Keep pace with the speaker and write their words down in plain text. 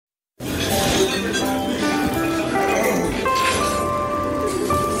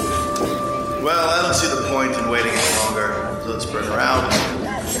Well, I don't see the point in waiting any longer. So let's bring her out.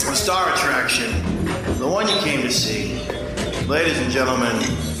 The star attraction, the one you came to see. Ladies and gentlemen,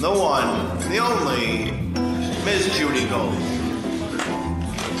 the one, the only, Miss Judy Gold.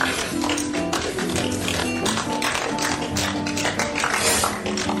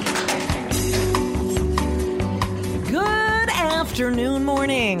 Good afternoon,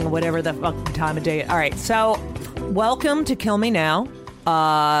 morning, whatever the fuck time of day. All right, so welcome to Kill Me Now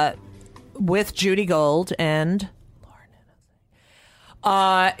with Judy Gold and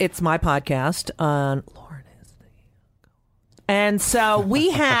Lauren. It's my podcast on Lauren. And so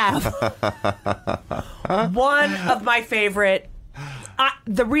we have one of my favorite.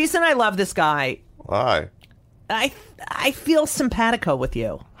 The reason I love this guy, Why? I feel simpatico with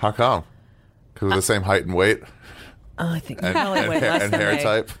you. How come? Because we're the same height and weight I think and, probably way less and than hair me.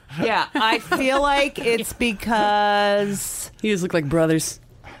 type. Yeah, I feel like it's because You guys look like brothers.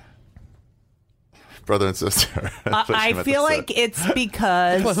 Brother and sister. That's what she I meant feel to say. like it's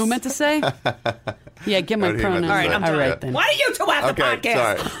because. What, who meant to say? Yeah, get my What do you pronouns. meant to say? All right, I'm All done. right, then. Why do you two have the Okay,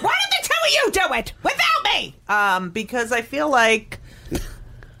 podcast? sorry. Why did the two of you do it without me? Because I feel like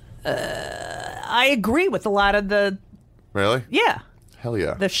I agree with a lot of the Really? Hell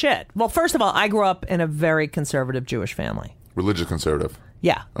yeah. the shit. Well, first of all, I grew up in a very conservative Jewish family. Religious conservative.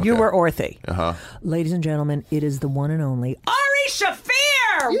 Yeah, you Okay. were Orthy. Uh-huh. Ladies and gentlemen, it is the one and only Ari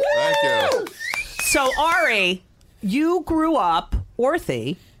Shafir. Thank you. So Ari, you grew up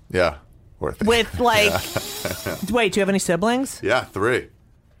Orthy Yeah. Worth it. with like. Wait, do you have any siblings? Yeah, 3.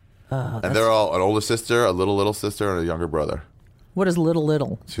 And they're all an older sister, a little sister, and a younger brother. What is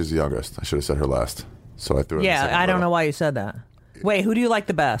little? She's the youngest. I should have said her last. So I threw her in the Yeah, second I don't row. know why you said that. Wait, who do you like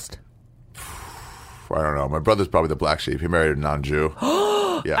the best? I don't know. My brother's probably the black sheep. He married a non-Jew.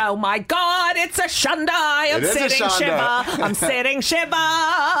 Yeah. Oh my God, it's a Shunda. I'm It is a sitting Shunda. Shiva. I'm sitting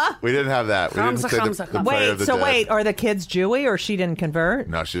Shiva. We didn't have that. We didn't Hamza, say Hamza, the Hamza. prayer Wait, of the so dead. wait, are the kids Jewy or she didn't convert?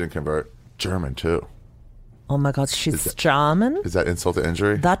 No, she didn't convert. German, too. Oh my God, she's German? Is that insult to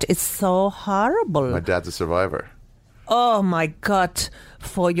injury? That is so horrible. My dad's a survivor. Oh my God,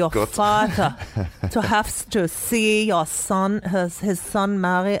 for your Gott. father to have to see your son, his son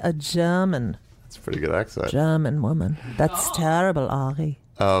marry a German It's a pretty good accent. German woman. That's terrible, Ari.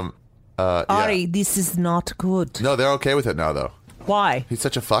 Yeah. Ari, this is not good. No, they're okay with it now, though. Why? He's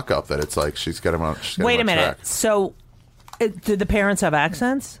such a fuck up that it's like she's got him on. she's got Wait him a on minute. track. So, did the parents have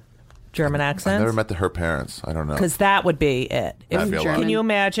accents? German I accents? never met her parents. I don't know. Because that would be it. That'd be a lot. Can you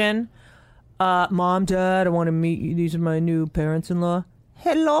imagine? Mom, Dad, I want to meet you. These are my new parents-in-law.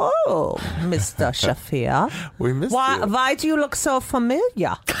 Hello, Mr. Shafir. We missed Why, you. why do you look so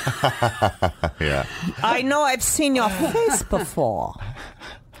familiar? Yeah. I know I've seen your face before.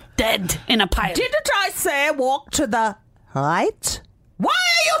 Dead in a pile. Didn't I say walk to the right? Why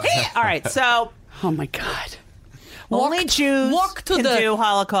are you here? All right, so Oh, my God. only Jews walk to can the do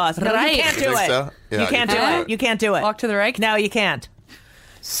Holocaust. No, right. you can't You do think it. so? Yeah, you can't you do can. it. You can't do it. Walk to the right? No, you can't.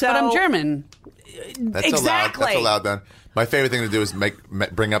 So, But I'm German. That's Exactly. allowed. That's allowed then. My favorite thing to do is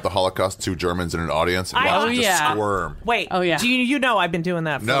bring up the Holocaust to Germans in an audience and I- watch Oh, them just yeah. squirm. Wait. Oh, yeah. Do you know I've been doing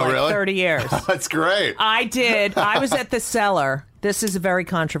that for No, like really? 30 years. That's great. I did. I was at the cellar. This is a very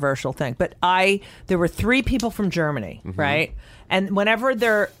controversial thing, but there were 3 people from Germany, Mm-hmm. right? And whenever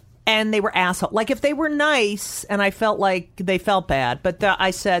they were assholes. Like if they were nice, and I felt like they felt bad, but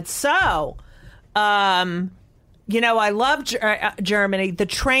I said, so, I love Germany. The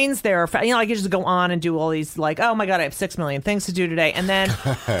trains there are, I could just go on and do all these, like, oh my God, I have 6 million things to do today. And then,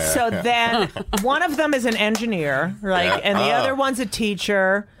 then one of them is an engineer, right? Yeah. And the Oh. other one's a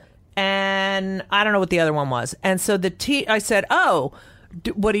teacher. And I don't know what the other one was. And so I said, oh,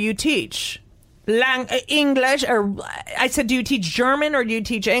 what do you teach? English? Or I said, do you teach German or do you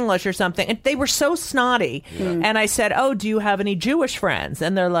teach English or something? And they were so snotty. And I said, oh, do you have any Jewish friends?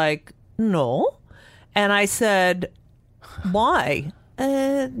 And they're like, no. And I said, why?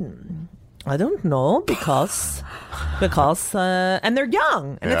 I don't know, because and they're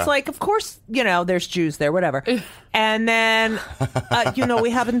young, and Yeah. it's like, of course, there's Jews there, whatever. And then, we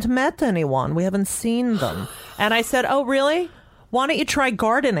haven't met anyone, we haven't seen them. And I said, oh, really? Why don't you try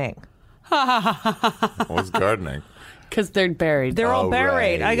gardening? What's gardening? Because they're buried. They're all Oh,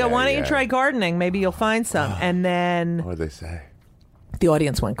 buried. right. I go, Yeah, why don't yeah. you try gardening? Maybe you'll find some. And then What did they say? the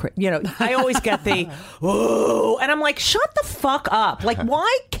audience went crazy. I always get the, ooh, and I'm like, shut the fuck up. Like,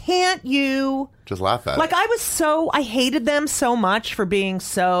 why can't you? Just laugh at Like, it. I hated them so much for being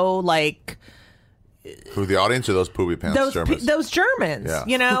so, like, Who, the audience or those poopy pants Germans? those Germans. Yeah.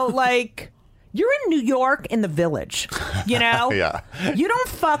 You're in New York in the Village, you know? Yeah. You don't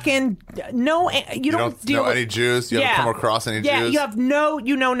fucking know, you don't deal know with any Jews? You haven't come across any Yeah, Jews? you have no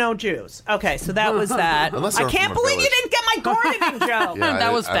Jews. Okay, so that was that. Unless I they're can't from a believe you village. didn't get my gardening joke. Yeah,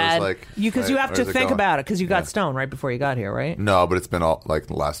 That was bad. Because you have to where's it think going? about it, because you got stoned right before you got here, right? No, but it's been all like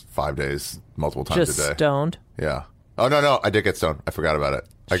the last 5 days, multiple times Just a day. stoned. Yeah. Oh no, I did get stoned. I forgot about it.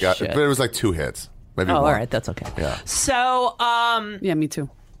 I got, Shit. but it was like 2 hits, maybe Oh, one. all right, that's okay. Yeah. So, Yeah, me too.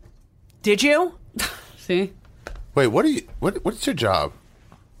 did you? See? Wait, what's your job?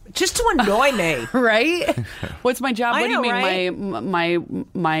 Just to annoy me. Right? What's my job? I What do you know, mean?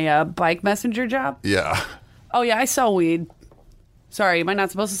 My bike messenger job? Yeah. Oh yeah, I sell weed. Sorry, am I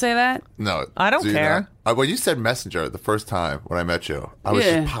not supposed to say that? No, I don't do you care. not? Well, you said messenger the first time when I met you. I was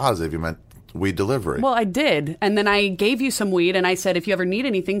Yeah. just positive you meant weed delivery. Well, I did, and then I gave you some weed, and I said, if you ever need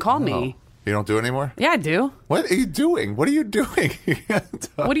anything, call me. You don't do it anymore? Yeah, I do. What are you doing? What are you doing?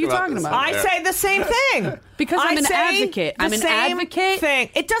 What are you talking this about? on I air. say the same thing. Because I'm an say advocate. the I'm an same advocate. Thing.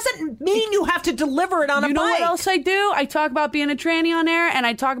 It doesn't mean you have to deliver it on a You know bike. what else I do? I talk about being a tranny on air, and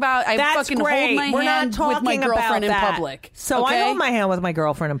I talk about I That's fucking great. hold my We're hand not talking with my girlfriend about in that. public. So okay? I hold my hand with my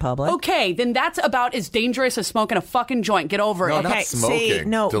girlfriend in public. Okay, then that's about as dangerous as smoking a fucking joint. Get over No, it. not Okay, see, smoking.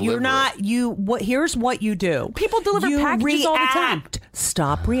 no, Deliver you're not. Here's what you do. People deliver you packages all the time. react.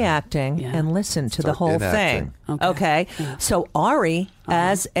 Stop reacting Yeah. and listen to the Start whole enacting. thing. Okay. So Ari,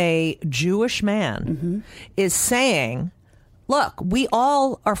 as a Jewish man, Mm-hmm. is saying, "Look, we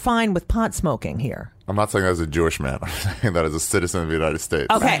all are fine with pot smoking here." I'm not saying that as a Jewish man. I'm saying that as a citizen of the United States.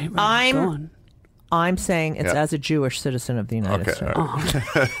 Okay, Go on. I'm saying it's Yeah. as a Jewish citizen of the United Okay. States. all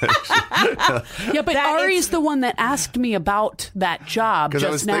right. Yeah, but That Ari's is- the one that asked me about that job 'Cause I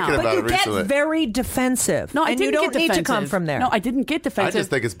just was now. thinking But about you it get recently. very defensive. No, I and didn't you don't get need defensive. to come from there. No, I didn't get I defensive. just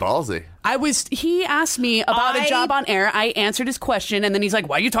think it's ballsy. He asked me about a I- job on air. I answered his question, and then he's like,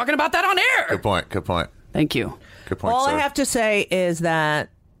 "Why are you talking about that on air?" Good point. Good point. Thank you. Good point, All sir. I have to say is that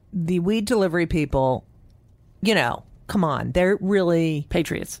the weed delivery people, you know, come on, they're really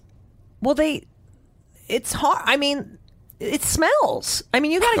Patriots. well. It's hard. I mean, it smells. I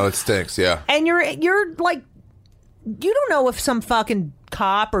mean, you gotta, Oh, it stinks. Yeah. and you're like, you don't know if some fucking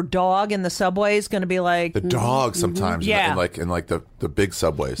cop or dog in the subway is going to be like, The dogs sometimes, Yeah. in the big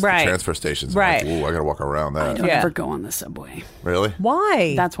subways, Right. the transfer stations. Right. I'm like, ooh, I got to walk around that. Don't Yeah. ever go on the subway. Really?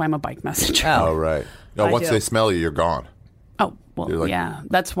 why? That's why I'm a bike messenger. Oh, right. No, I once do. they smell you, you're gone. Oh, well, You're like- yeah.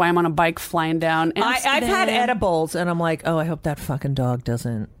 That's why I'm on a bike flying down. I've had Amsterdam. edibles, and I'm like, oh, I hope that fucking dog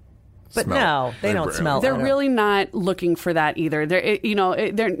doesn't. But Smell. no, they don't smell. They're it. really not looking for that either. They're not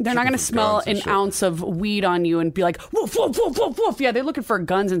going to for smell guns and an shit. ounce of weed on you and be like woof woof woof woof woof. Yeah, they're looking for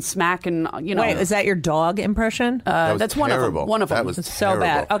guns and smack and Wait, is that your dog impression? That was that's one of them. terrible. One of That them. was It's so terrible.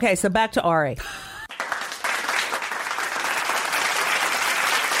 bad. Okay, so back to Ari.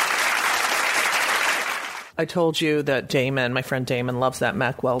 I told you that Damon, my friend Damon, loves that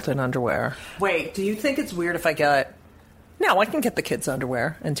Mack Weldon underwear. Wait, do you think it's weird if I get... No, I can get the kids'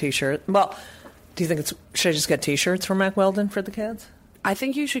 underwear and T-shirt. Well, do you think it's... Should I just get T-shirts from Mack Weldon for the kids? I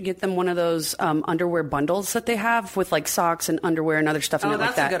think you should get them one of those underwear bundles that they have with like socks and underwear and other stuff in Oh, it like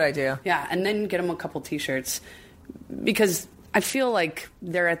that's a that. good idea. Yeah, and then get them a couple T-shirts because I feel like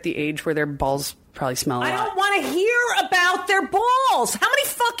they're at the age where their balls probably smell a I lot. don't want to hear about their balls. How many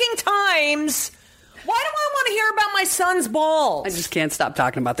fucking times? Why do I want to hear about my son's balls? I just can't stop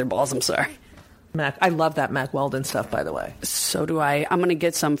talking about their balls. I'm sorry. Mac, I love that Mack Weldon stuff, by the way. So do I. I'm going to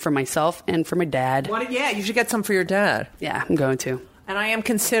get some for myself and for my dad. What? Yeah, you should get some for your dad. Yeah, I'm going to. And I am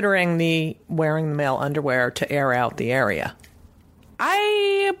considering wearing the male underwear to air out the area.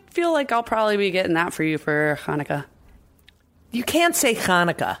 I feel like I'll probably be getting that for you for Hanukkah. You can't say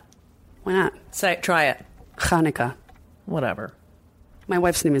Hanukkah. Why not? Try it. Hanukkah. Whatever. My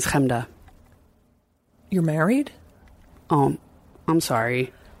wife's name is Chemda. You're married? Oh, I'm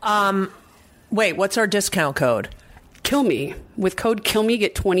sorry. Wait, what's our discount code? Kill Me. With code KILLME,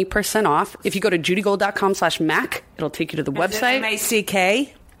 get 20% off. If you go to judygold.com/Mac, it'll take you to the website.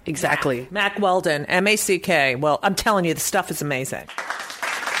 M-A-C-K? Exactly. Mack Weldon, M-A-C-K. Well, I'm telling you, the stuff is amazing.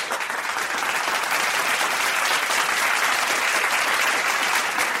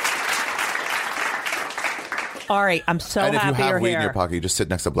 All right, I'm so And if you happy you're have weed here. in your pocket, you just sit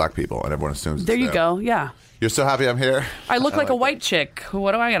next to black people, and everyone assumes. There it's you them. go. Yeah. You're so happy I'm here. I look like a white chick.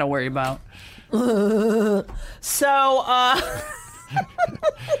 What do I got to worry about? So,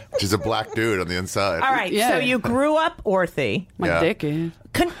 She's a black dude on the inside. all right, Yeah. so you grew up orthy. My Yeah. dick is.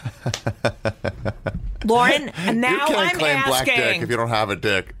 Lauren, and now you can't I'm claim black dick asking. if you don't have a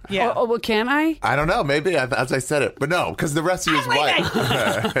dick. Yeah. Oh, well, can I? I don't know. Maybe as I said it, but no, because the rest of you is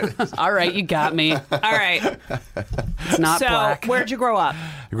white. All right, you got me. All right. It's not So, black. where'd you grow up?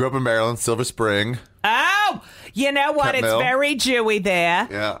 I grew up in Maryland, Silver Spring. Oh, you know what? Pet It's Mill. very Jewy there.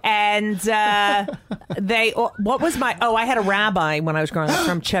 Yeah. And what was my? Oh, I had a rabbi when I was growing up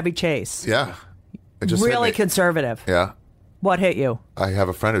from Chevy Chase. Yeah, it just hit Really me. conservative. Yeah, What hit you? I have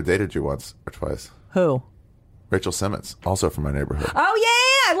a friend who dated you once or twice. Who? Rachel Simmons, also from my neighborhood. Oh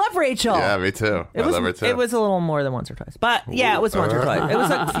yeah, I love Rachel. Yeah, me too. I love her too. It was a little more than once or twice, but yeah, it was once or twice. It was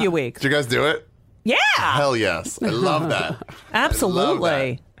like a few weeks. Did you guys do it? Yeah, Hell yes. I love that.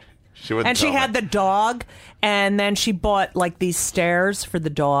 absolutely. She wouldn't And she tell had me. the dog, and then she bought like these stairs for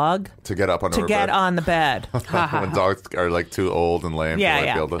the dog to get up on to her get bed. on the bed. When dogs are like too old and lame Yeah, to like,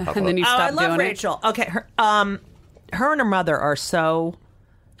 yeah. be able to hop And up. then you Oh, I stop love doing Rachel. Okay, her and her mother are so.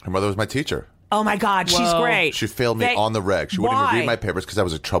 Her mother was my teacher. Oh my God, she's Whoa. great. She failed me They- on the reg. She wouldn't even Why? read my papers because I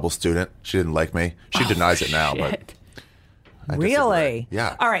was a trouble student. She didn't like me. She denies it now, but Shit. I disagree. Really?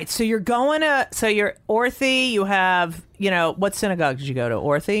 Yeah. All right. So you're going to. So you're Orthy. You have. What synagogue did you go to?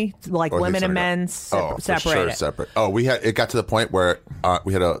 Orthy, like Or women and synagogue. men Oh, for separated. sure, separate. Oh, it got to the point where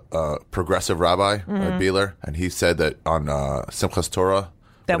we had a progressive rabbi, Beeler, and he said that on Simchas Torah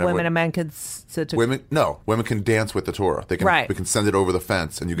That whenever women and men could sit to. women can dance with the Torah. They can. Right. We can send it over the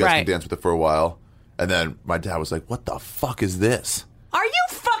fence, and you guys Right. can dance with it for a while. And then my dad was like, "What the fuck is this?" Are you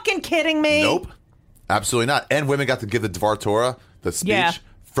fucking kidding me? Nope, absolutely not. And women got to give the Dvar Torah, the speech, Yeah.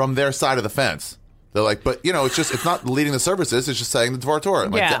 from their side of the fence. They're like, but it's not leading the services. It's just saying the Dvar Torah.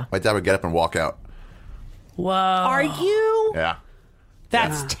 Yeah. My dad would get up and walk out. Whoa. Are you? Yeah.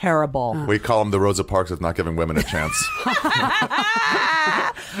 That's terrible. We call them the Rosa Parks of not giving women a chance.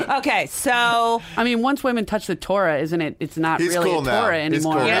 Okay, so I mean, once women touch the Torah, isn't it? It's not He's really cool a now. Torah He's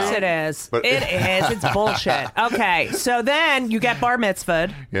anymore. cool yes, now. it is. But- It is. It's bullshit. Okay, so then you get bar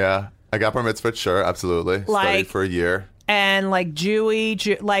mitzvahed Yeah. I got bar mitzvah, sure, absolutely. Like- Studied for a year. and like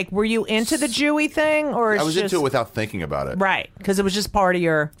like were you into the Jewy thing or I was into it without thinking about it. right because it was just part of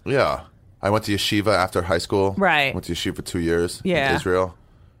your Yeah. I went to yeshiva after high school. Right. Went to yeshiva for 2 years Yeah. in Israel.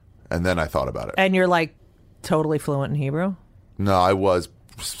 And then I thought about it. and you're like totally fluent in Hebrew. No, I was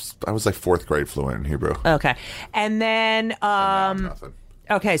like 4th grade fluent in Hebrew. Okay, and then Nothing.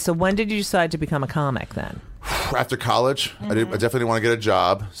 okay, so when did you decide to become a comic then? After college, I definitely didn't want to get a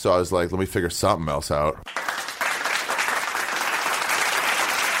job. So I was like, let me figure something else out.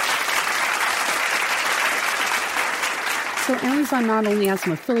 So Amazon not only has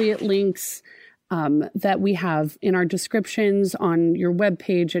some affiliate links that we have in our descriptions on your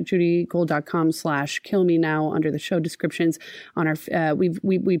webpage at judygold.com/killmenow under the show descriptions on our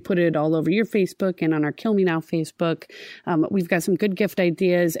we put it all over your Facebook and on our Kill Me Now Facebook. We've got some good gift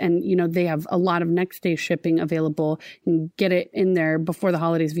ideas, and they have a lot of next day shipping available. You can get it in there before the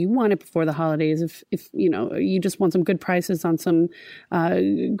holidays if you want it before the holidays. If you just want some good prices on some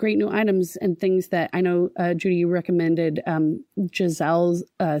great new items and things that I know Judy, you recommended Giselle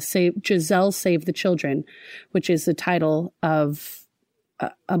Save the Children, which is the title of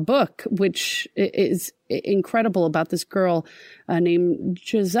a book, which is incredible about this girl named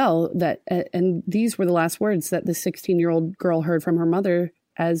Giselle. And these were the last words that the 16-year-old girl heard from her mother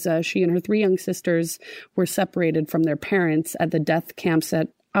as she and her 3 young sisters were separated from their parents at the death camps at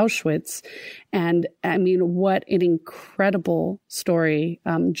Auschwitz. And I mean, what an incredible story.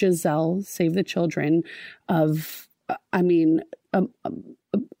 Giselle Save the Children of,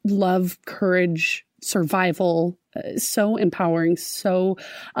 love, courage, survival, so empowering, so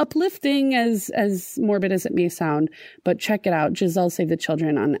uplifting, as morbid as it may sound. But check it out, Giselle Save the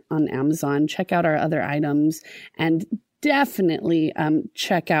Children on Amazon. Check out our other items, and definitely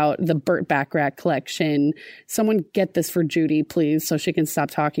check out the Burt Bacharach collection. Someone get this for Judy, please, so she can stop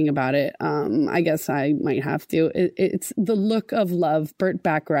talking about it. I guess I might have to. It's the Look of Love Burt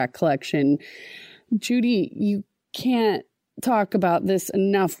Bacharach collection. Judy, you can't talk about this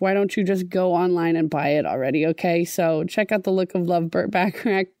enough. Why don't you just go online and buy it already? Okay, so check out the Look of Love Burt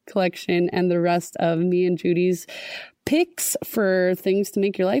Bacharach collection and the rest of me and Judy's picks for things to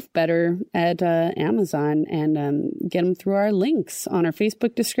make your life better at Amazon, and get them through our links on our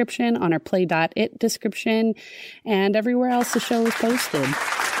Facebook description, on our play.it description, and everywhere else the show is posted.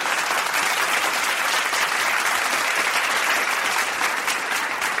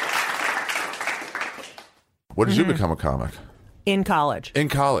 When did you become a comic? In college. In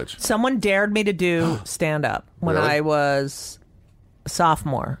college. Someone dared me to do stand-up when Really? I was a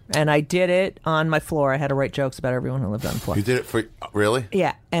sophomore, and I did it on my floor. I had to write jokes about everyone who lived on the floor. You did it for really?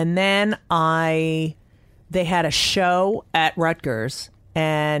 Yeah, and then they had a show at Rutgers,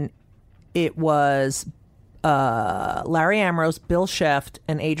 and it was Larry Ambrose, Bill Sheft,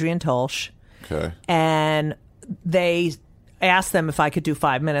 and Adrian Tolsch. Okay. And they asked them if I could do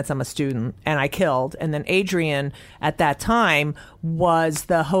 5 minutes. I'm a student, and I killed. And then Adrian, at that time, was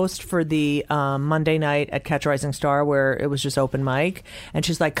the host for the Monday night at Catch a Rising Star, where it was just open mic. And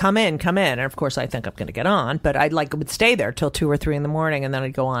she's like, come in. And of course, I think I'm going to get on, but I would stay there till 2 or 3 in the morning, and then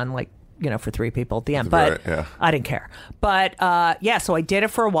I'd go on for 3 people at the end. But I didn't care. But so I did it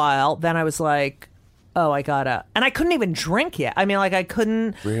for a while. Then I was like, oh, I gotta, and I couldn't even drink yet. I mean, I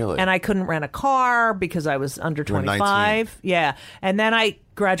couldn't, really, and I couldn't rent a car because I was under 25. Yeah, and then I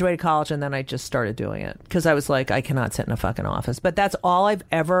graduated college, and then I just started doing it because I was like, I cannot sit in a fucking office. But that's all I've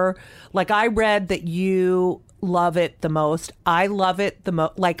ever. I read that you love it the most. I love it the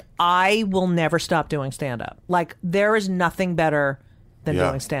most. I will never stop doing stand up. There is nothing better than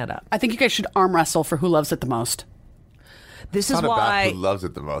doing stand up. I think you guys should arm wrestle for who loves it the most. This it's is not why about who loves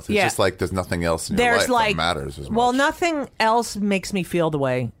it the most. It's just there's nothing else in your life that matters as much. Well, nothing else makes me feel the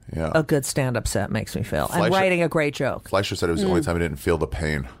way a good stand-up set makes me feel. And writing a great joke. Fleischer said it was the only time he didn't feel the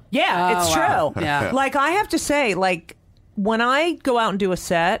pain. Yeah, it's true. Yeah. I have to say, when I go out and do a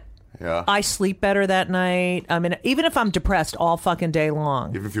set, I sleep better that night. I mean, even if I'm depressed all fucking day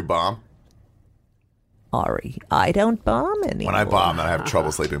long. Even if you bomb? Ari, I don't bomb anymore. When I bomb, then I have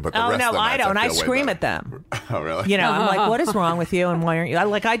trouble sleeping. But the rest of the I nights, don't. I feel way scream better. at them. Oh, really? I'm like, what is wrong with you? And why aren't you?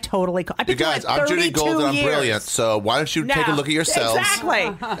 I totally. I've been You guys, doing it I'm Judy 32 Gold and I'm years. brilliant. So why don't you take a look at yourselves?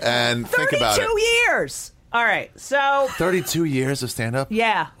 Exactly. And think about it. 32 years. All right. So 32 years of stand-up?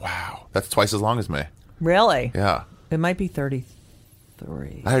 Yeah. Wow. That's twice as long as me. Really? Yeah. It might be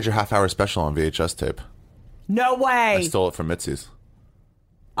 33. I had your half-hour special on VHS tape. No way. I stole it from Mitzi's.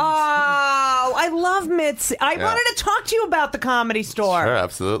 Oh, I love Mitzi. I wanted to talk to you about the Comedy Store. Sure,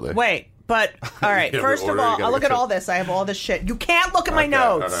 absolutely. Wait, but all right. First of all, look at all this. I have all this shit. You can't look at my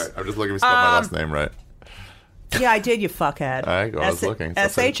notes. All right. I'm just looking to spell my last name right. Yeah, I did, you fuckhead. I was looking.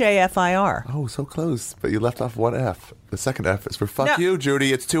 Shafir. Oh, so close. But you left off one F. The second F is for fuck you,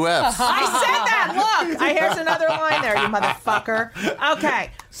 Judy. It's 2 Fs. I said that. Look. Here's another line there, you motherfucker.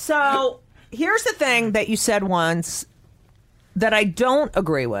 Okay, so here's the thing that you said once that I don't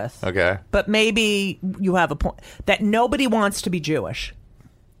agree with. Okay. But maybe you have a point. That nobody wants to be Jewish.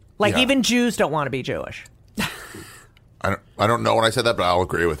 Even Jews don't want to be Jewish. I don't know when I said that, but I'll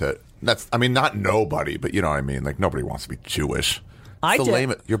agree with it. Not nobody, but you know what I mean. Nobody wants to be Jewish. I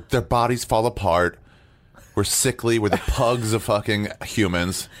do. Their bodies fall apart. We're sickly. We're the pugs of fucking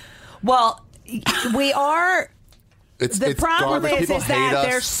humans. Well, we are. The problem garbage. is that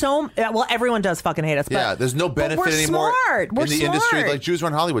there's so everyone does fucking hate us. But, there's no benefit we're anymore smart. We're in the smart. industry. Like Jews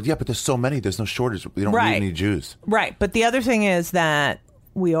run Hollywood. Yeah, but there's so many. There's no shortage. We don't need any Jews. Right. But the other thing is that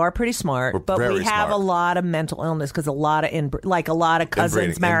we are pretty smart, but we have smart. a lot of mental illness because a lot of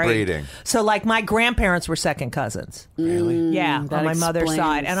cousins married. Inbreeding. So my grandparents were second cousins. Really? Yeah, on my mother's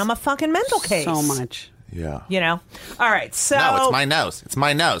side, and I'm a fucking mental case. So much. Yeah. All right. So no, it's my nose. It's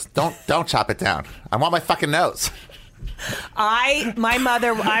my nose. Don't chop it down. I want my fucking nose. My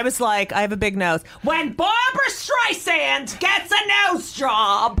mother, I was like, I have a big nose. When Barbara Streisand gets a nose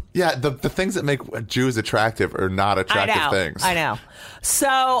job. Yeah, the things that make Jews attractive are not attractive things. I know.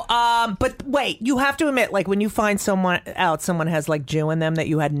 So, but wait, you have to admit, when you find someone has Jew in them that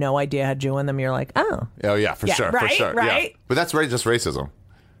you had no idea had Jew in them, you're like, oh. Oh, yeah, for sure. Right, for sure. right? Yeah. But that's just racism.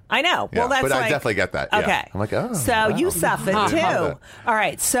 I know. Yeah, well, that's but I definitely get that. Okay. Yeah. I'm like, oh. So wow. you suffered too. All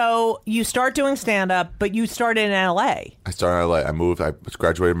right. So you start doing stand up, but you started in L.A. I started in LA. I moved. I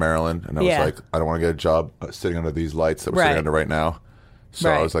graduated Maryland, and I was like, I don't want to get a job sitting under these lights that we're sitting under right now. So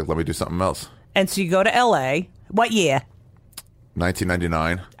I was like, let me do something else. And so you go to L.A. What year?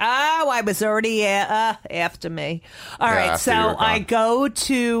 1999. Oh, I was already after me. All right. So I go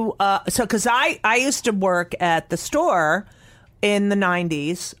to because I used to work at the store in the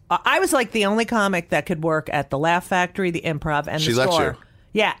 90s. I was the only comic that could work at the Laugh Factory, the Improv, and the store. She let you?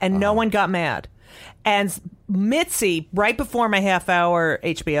 Yeah, and no one got mad. And Mitzi, right before my half-hour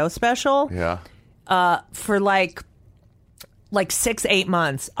HBO special, for 6-8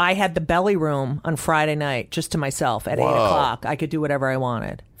 months, I had the belly room on Friday night just to myself at 8 o'clock. I could do whatever I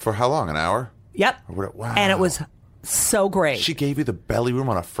wanted. For how long? An hour? Yep. Wow. And it was so great. She gave you the belly room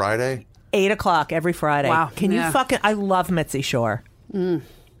on a Friday? 8 o'clock every Friday. Wow. Can you fucking... I love Mitzi Shore.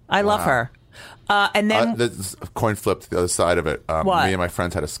 I love her. And then... This coin flipped the other side of it. What? Me and my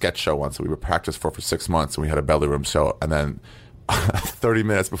friends had a sketch show once that we were practiced for 6 months, and we had a belly room show. And then 30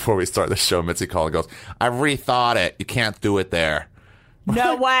 minutes before we start the show, Mitzi called and goes, I rethought it. You can't do it there.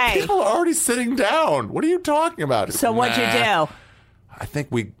 No way. People are already sitting down. What are you talking about? So what'd you do? I think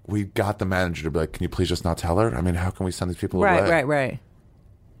we got the manager to be like, can you please just not tell her? I mean, how can we send these people away? Right.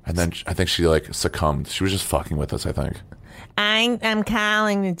 And then I think she like succumbed. She was just fucking with us, I think. I'm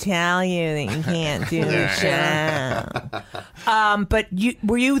calling to tell you that you can't do the show. But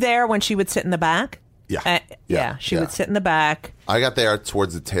were you there when she would sit in the back? Yeah. She would sit in the back. I got there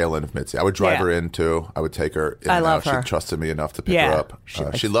towards the tail end of Mitzi. I would drive her in too. I would take her in I and love out. her. She trusted me enough to pick her up.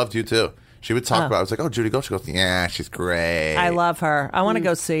 She loved you too. She would talk about it. I was like, oh, Judy Gold. She goes, yeah, she's great. I love her. I want to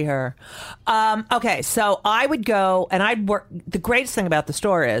go see her. Okay, so I would go and I'd work. The greatest thing about the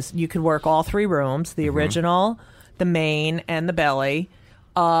store is you could work all 3 rooms, the original, the main, and the belly,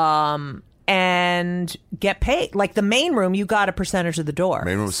 and get paid. Like the main room, you got a percentage of the door.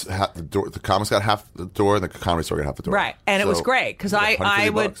 Main room was half the door. The comics got half the door, and the comedy store got half the door. Right, and it was great because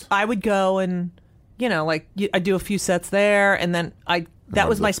I would go and I'd do a few sets there, and then that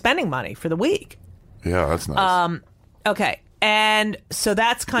was my spending money for the week. Yeah, that's nice. Okay, and so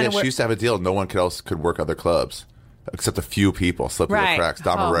that's kind of she used to have a deal. No one else could work other clubs except a few people slipping through the cracks.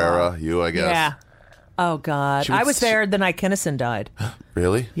 Dom Herrera, you, I guess. Yeah. Oh God, I was there the night Kinnison died.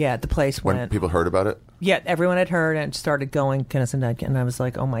 Really? Yeah, the place when went. People heard about it. Yeah, everyone had heard and started going. Kinnison died, and I was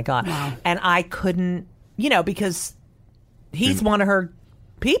like, oh my God. Wow. And I couldn't, because he's one of her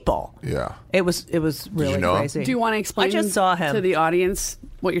people. Yeah. It was really know him? crazy. Do you want to explain I just saw him to the audience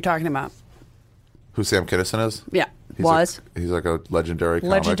what you're talking about? Who Sam Kinison is? Yeah. He's like a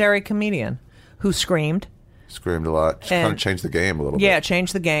legendary comedian who screamed. Screamed a lot. Kind of changed the game a little bit. Yeah,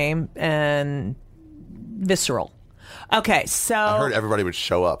 changed the game and visceral. Okay, so I heard everybody would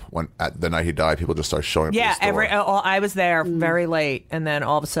show up at the night he died. People just started showing up. Yeah, at the store. I was there very late, and then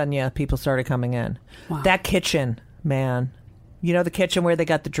all of a sudden, people started coming in. Wow. That kitchen, man. You know the kitchen where they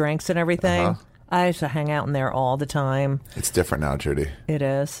got the drinks and everything? Uh-huh. I used to hang out in there all the time. It's different now, Judy. It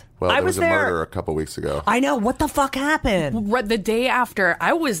is. Well, I there was a there. murder a couple weeks ago. I know. What the fuck happened? The day after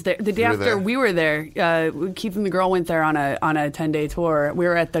I was there, the day after we were there, Keith and the girl went there on a 10-day tour. We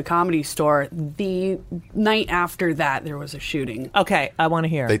were at the Comedy Store. The night after that, there was a shooting. Okay, I want to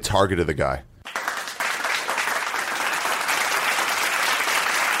hear. They targeted the guy.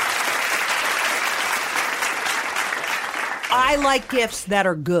 I like gifts that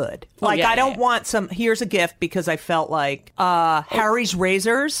are good. I don't want some, here's a gift because I felt like Harry's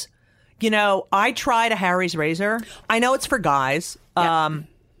razors. I tried a Harry's razor. I know it's for guys, but I'm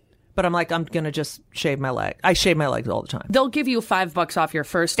like, I'm going to just shave my leg. I shave my legs all the time. They'll give you $5 off your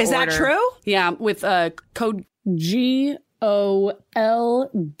first order. Is that true? Yeah, with code GOLD.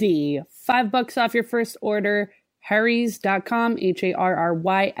 $5 off your first order. Harrys.com,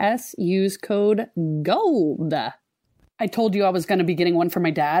 HARRYS. Use code GOLD. I told you I was going to be getting one for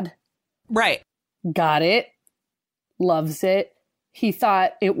my dad. Right. Got it. Loves it. He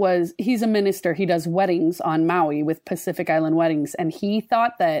thought he's a minister. He does weddings on Maui with Pacific Island Weddings. And he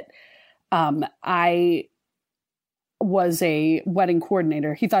thought that I was a wedding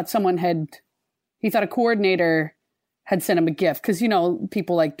coordinator. He thought a coordinator had sent him a gift. Because,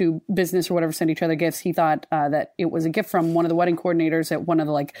 people like do business or whatever, send each other gifts. He thought that it was a gift from one of the wedding coordinators at one of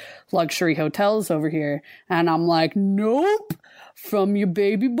the luxury hotels over here. And I'm like, nope, from your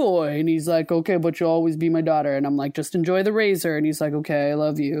baby boy. And he's like, okay, but you'll always be my daughter. And I'm like, just enjoy the razor. And he's like, okay, I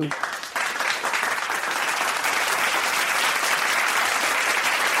love you.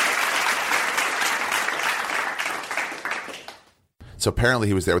 So apparently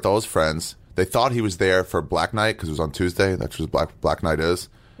he was there with all his friends. They thought he was there for Black Night because it was on Tuesday. That's what Black Night is.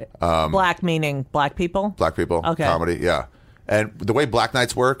 Black meaning black people? Black people. Okay. Comedy, yeah. And the way Black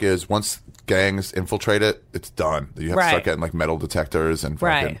Nights work is once gangs infiltrate it, it's done. You have to start getting metal detectors and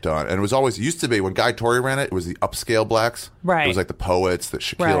fucking done. And it used to be when Guy Torrey ran it was the upscale blacks. Right. It was like the poets, that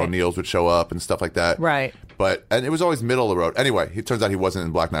Shaquille O'Neal's would show up and stuff like that. Right. And it was always middle of the road. Anyway, it turns out he wasn't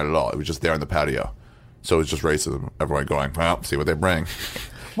in Black Night at all. It was just there on the patio. So it was just racism. Everyone going, well, see what they bring.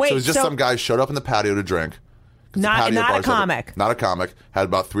 Wait, so it was just some guy showed up in the patio to drink. Not a comic. Not a comic. Had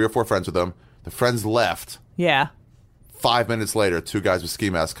about 3 or 4 friends with him. The friends left. Yeah. 5 minutes later, 2 guys with ski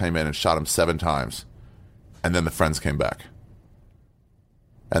masks came in and shot him 7 times. And then the friends came back.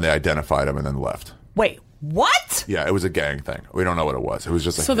 And they identified him and then left. Wait, what? Yeah, it was a gang thing. We don't know what it was. It was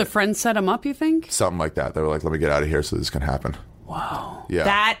just So the friends set him up, you think? something like that. They were like, let me get out of here so this can happen. Wow. Yeah.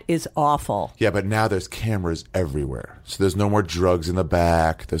 That is awful. Yeah, but now there's cameras everywhere. So there's no more drugs in the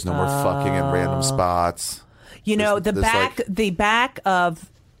back. There's no more fucking in random spots. The back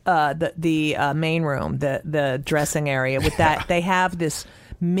of the main room, the dressing area with that, they have this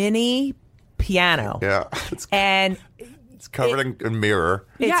mini piano. Yeah. And It's covered in mirror.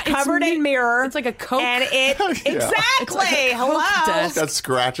 It's covered in mirror. It's like a Coke. And exactly. It's like a Coke Hello. desk. It's got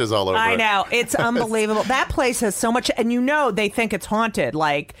scratches all over I it. know. It's unbelievable. That place has so much, and they think it's haunted.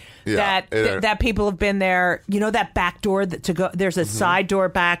 Like that people have been there. You know that back door to go. There's a side door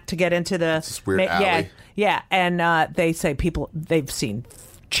back to get into the this weird alley. Yeah. And they say they've seen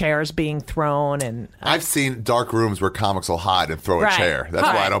chairs being thrown, and I've seen dark rooms where comics will hide and throw a chair. That's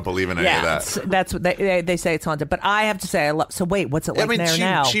why I don't believe in any of that. That's what they say it's haunted. But I have to say, I love. So wait, what's it like there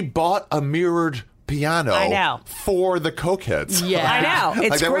now? She bought a mirrored piano. I know. For the Cokeheads. Yeah, I know. It's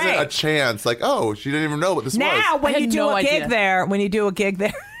like there great. wasn't a chance. Like, oh, she didn't even know what this was. Now, when you do a gig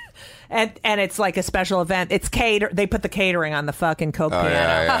there. And it's like a special event. It's They put the catering on the fucking Coke piano.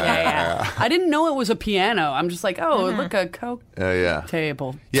 Yeah. I didn't know it was a piano. I'm just like, look, a Coke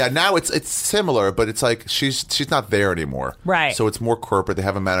table. Yeah, now it's similar, but it's like she's not there anymore. Right. So it's more corporate. They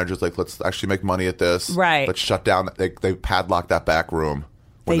have a manager's like, let's actually make money at this. Right. Let's shut down. They padlock that back room.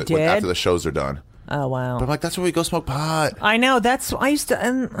 After the shows are done. Oh wow! But I'm like, that's where we go smoke pot. I know. That's where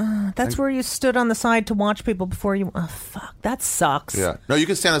you stood on the side to watch people before you. Oh fuck, that sucks. Yeah. No, you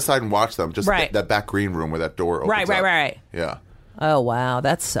can stand aside and watch them. Just that back green room where that door opens. Right. Yeah. Oh wow,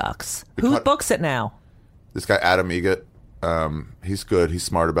 that sucks. Who books it now? This guy Adam Egget. He's good. He's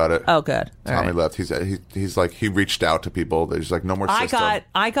smart about it. Oh, good. Tommy left. He's like he reached out to people. There's like no more system.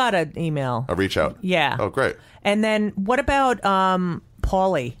 I got an email. A reach out. Yeah. Oh, great. And then what about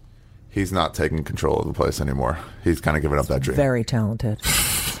Paulie? He's not taking control of the place anymore. He's kind of given up that dream. Very talented.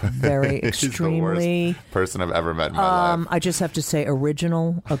 Very extremely. He's the worst person I've ever met in my life. I just have to say,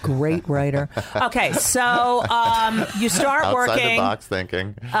 original, a great writer. Okay, so you start Outside working. the box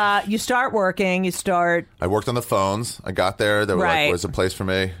thinking. You start working. I worked on the phones. I got there. They were like, "Where's a place for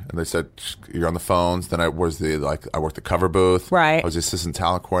me?" And they said, "You're on the phones." Then I worked the cover booth. Right. I was the assistant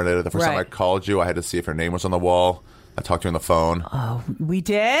talent coordinator. The first time I called you, I had to see if your name was on the wall. I talked to you on the phone. Oh, we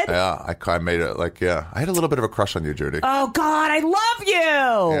did? Yeah, I made it I had a little bit of a crush on you, Judy. Oh, God, I love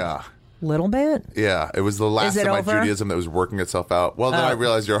you. Yeah. Little bit? Yeah, it was the last of my Judaism that was working itself out. Well, then I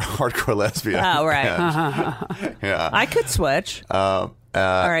realized you're a hardcore lesbian. Oh, right. Yeah. I could switch. All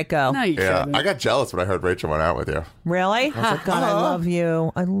right, go. No, you shouldn't. I got jealous when I heard Rachel went out with you. Really? I was like, God, I love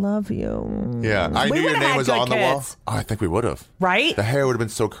you. I love you. Yeah, I knew your name was on the wall. Oh, I think we would have. Right? The hair would have been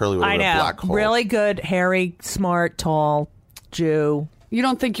so curly. With a black hole. Really good, hairy, smart, tall Jew. You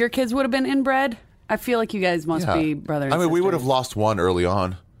don't think your kids would have been inbred? I feel like you guys must be brothers. I mean, sisters. we would have lost one early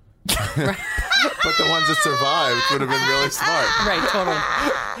on. But the ones that survived would have been really smart. Right, totally.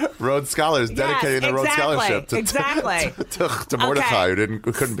 Rhodes Scholars dedicating the Rhodes Scholarship to Mordecai,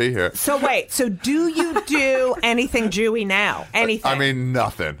 who couldn't be here. So wait, do you do anything Jewy now? Anything? I mean,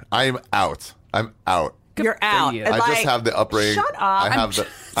 nothing. I'm out. You're out. You. I just have the upbringing. Shut up.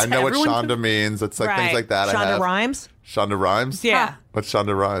 I know what Shonda means. It's like things like that. Shonda Rhimes? Shonda Rhimes? Yeah. What's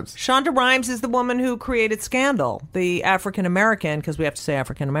Shonda Rhimes? Shonda Rhimes is the woman who created Scandal, the African-American, because we have to say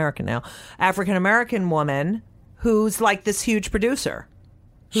African-American now, African-American woman who's like this huge producer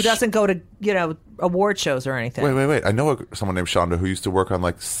who doesn't go to, award shows or anything. Wait. I know someone named Shonda who used to work on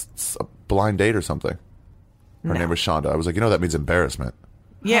like a Blind Date or something. Her name was Shonda. I was like, that means embarrassment.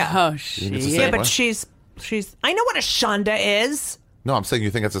 Yeah. Oh, shit. Yeah, but she's I know what a Shonda is. No, I'm saying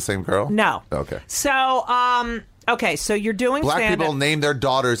you think it's the same girl? No. Okay. So, so you're doing Black stand-up. people name their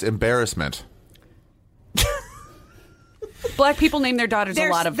daughters embarrassment. Black people name their daughters a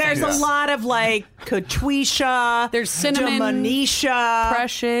lot of things. There's a lot of like Katwisha. There's Cinnamon. Demonisha.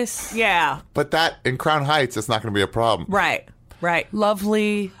 Precious. Yeah. But that, in Crown Heights, it's not going to be a problem. Right.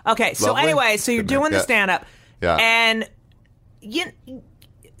 Lovely. Okay, so Lovely? anyway, so you're doing the stand-up. Yeah. And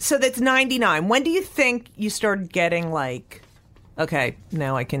so that's 99. When do you think you started getting like, okay,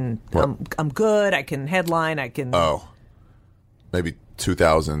 now I can, I'm good, I can headline, I can. Oh, maybe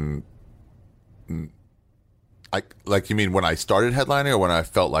 2000. You mean when I started headlining or when I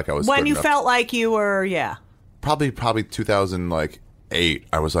felt like I was when good you enough? felt like you were, yeah. Probably 2008.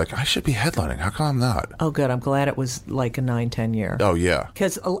 I was like, I should be headlining. How come I'm not? Oh, good. I'm glad it was like a 9-10 year. Oh, yeah.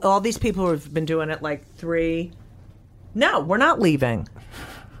 Because all these people who have been doing it like 3. No, we're not leaving.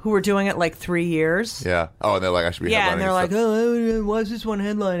 Who were doing it like 3 years. Yeah. Oh, and they're like, I should be headlining. Yeah, and they're like, oh, why is this one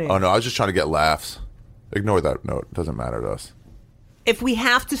headlining? Oh, no, I was just trying to get laughs. Ignore that note. It doesn't matter to us. If we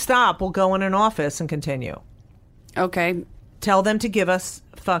have to stop, we'll go in an office and continue. Okay. Tell them to give us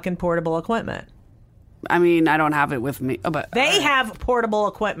fucking portable equipment. I mean, I don't have it with me. But They have portable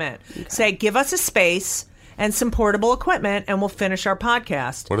equipment. Okay. Say, give us a space and some portable equipment, and we'll finish our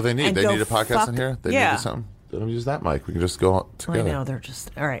podcast. What do they need? They need a podcast in here? They need something? They don't use that mic. We can just go together. I know, they're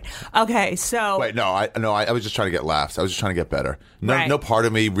just... All right. Okay, so... Wait, I was just trying to get laughs. I was just trying to get better. No part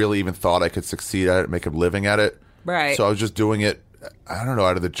of me really even thought I could succeed at it, make a living at it. Right. So I was just doing it, I don't know,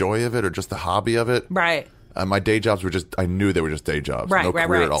 out of the joy of it or just the hobby of it. Right. My day jobs were just, I knew they were just day jobs. Right, no right,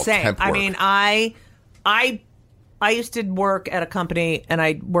 career right. at all. Same. Temp work. I mean, I used to work at a company and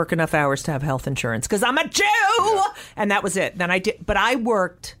I work enough hours to have health insurance because I'm a Jew. Yeah. And that was it. Then I did, but I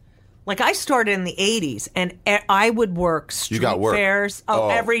worked, like I started in the 80s and I would work street fairs.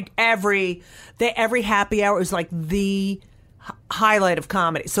 Every happy hour was like the highlight of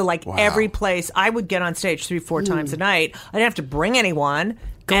comedy. So like every place I would get on stage 3-4 times a night. I didn't have to bring anyone.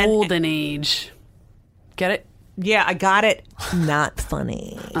 Golden age. Get it? Yeah, I got it. Not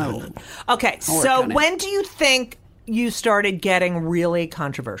funny. Oh. Okay, so when do you think you started getting really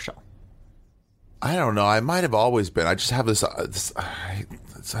controversial? I don't know. I might have always been. I just have this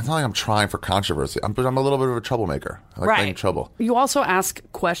it's not like I'm trying for controversy. But I'm a little bit of a troublemaker. I like getting in trouble. You also ask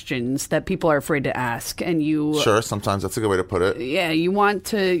questions that people are afraid to ask, and you sure. Sometimes that's a good way to put it. Yeah, you want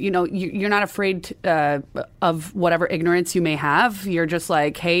to. You're not afraid of whatever ignorance you may have. You're just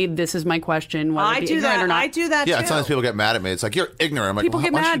like, hey, this is my question. Whether it be ignorant or not. I do that. Yeah, too. sometimes people get mad at me. It's like, you're ignorant. I'm like, people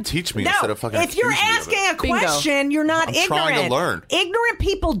get why mad. don't you teach me No, instead of fucking? If you're asking a question, you're not I'm ignorant. trying to learn. Ignorant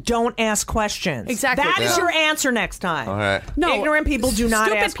people don't ask questions. Exactly. That is your answer next time. All right. No, ignorant people do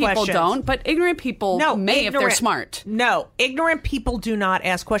not ask stupid people questions. don't, but ignorant people may if they're smart. No, ignorant people do not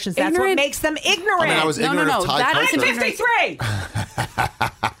ask questions. That's what makes them ignorant. I mean, I was ignorant of Thai I'm culture. 53.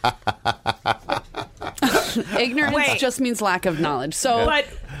 Ignorance just means lack of knowledge. So, but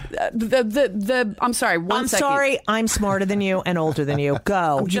I'm sorry. One second. I'm sorry. I'm smarter than you and older than you.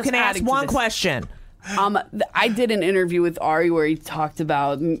 Go. You can ask one this. question. I did an interview with Ari where he talked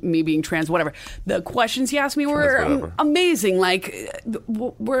about me being trans, whatever. The questions he asked me were amazing. Like,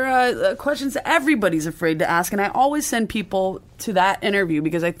 were questions that everybody's afraid to ask. And I always send people to that interview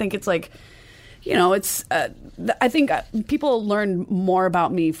because I think it's like, it's. I think people learn more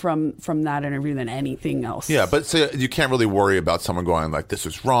about me from that interview than anything else. Yeah, but so you can't really worry about someone going like, "This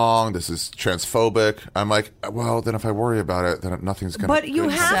is wrong. This is transphobic." I'm like, well, then if I worry about it, then nothing's going to. But you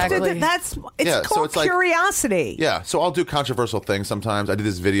have to. It's called curiosity. Yeah, so I'll do controversial things sometimes. I did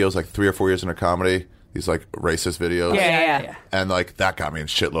these videos like 3 or 4 years into comedy. These like racist videos. Yeah. And like that got me in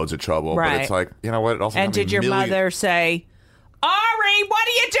shitloads of trouble. Right. But it's like, you know what? It also and did your mother say, Ari, what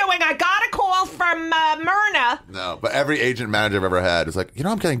are you doing? I got a call from Myrna. No, but every agent manager I've ever had is like,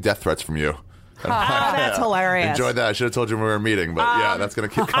 I'm getting death threats from you. That's hilarious. Enjoyed that. I should have told you when we were meeting, but yeah, that's going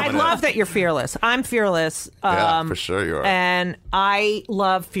to keep coming. I love that you're fearless. I'm fearless. Yeah, for sure you are. And I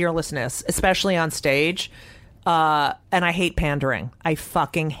love fearlessness, especially on stage. And I hate pandering. I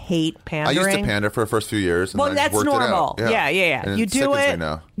fucking hate pandering. I used to pander for the first few years. And well, then that's worked normal. It out. Yeah. And You do it. Me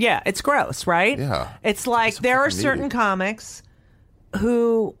now. Yeah, it's gross, right? Yeah. It's like there are certain comics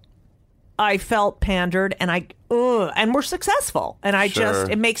who I felt pandered and and were successful. And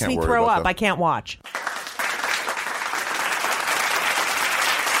it makes me throw up. I can't watch.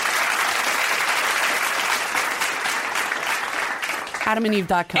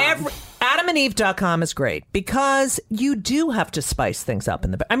 AdamandEve.com. AdamandEve.com is great because you do have to spice things up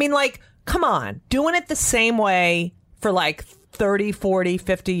in the. I mean, like, come on, doing it the same way for like 30, 40,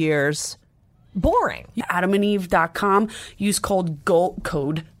 50 years. Boring. AdamandEve.com. Use code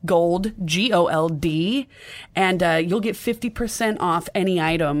GOLD, GOLD, and you'll get 50% off any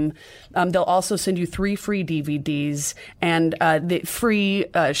item. They'll also send you 3 free DVDs and the free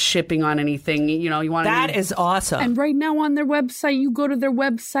shipping on anything. You want that is awesome. And right now on their website, you go to their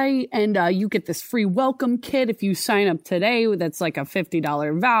website and you get this free welcome kit if you sign up today. That's like a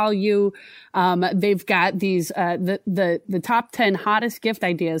 $50 value. They've got these the top 10 hottest gift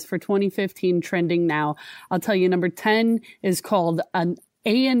ideas for 2015 trending now. I'll tell you, number 10 is called an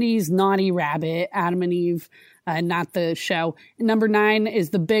A&E's Naughty Rabbit, Adam and Eve, not the show. Number 9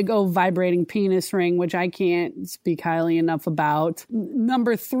 is the big O vibrating penis ring, which I can't speak highly enough about.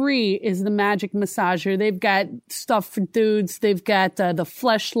 Number 3 is the magic massager. They've got stuff for dudes. They've got the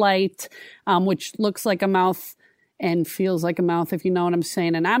Fleshlight, which looks like a mouth and feels like a mouth, if you know what I'm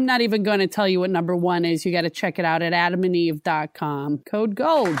saying. And I'm not even going to tell you what number 1 is. You got to check it out at AdamandEve.com. Code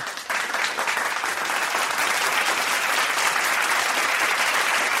GOLD.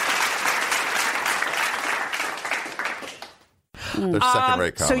 They're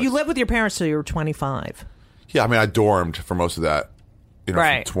second-rate comics. So you lived with your parents till you were 25. Yeah, I mean, I dormed for most of that.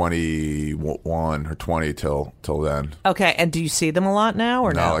 Right. From 21 or 20 till then. Okay, and do you see them a lot now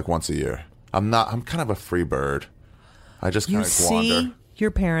or no? No, like once a year. I'm kind of a free bird. I just kind of wander. You see your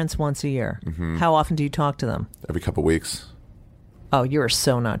parents once a year. Mm-hmm. How often do you talk to them? Every couple weeks. Oh, you are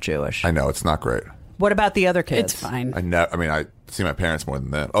so not Jewish. I know, it's not great. What about the other kids? It's fine. I see my parents more than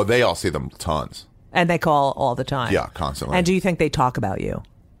them. Oh, they all see them tons. And they call all the time. Yeah, constantly. And do you think they talk about you?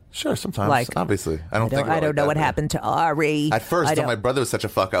 Sure, sometimes. Like, obviously, I don't know what happened to Ari. At first, my brother was such a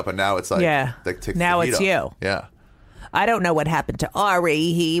fuck up, and now it's like, now it's you. Yeah. I don't know what happened to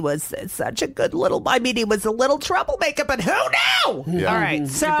Ari. He was such a good little. I mean, he was a little troublemaker, but who knew? Yeah. All right,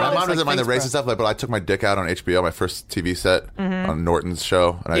 so my mom doesn't mind the racist stuff, but I took my dick out on HBO, my first TV set on Norton's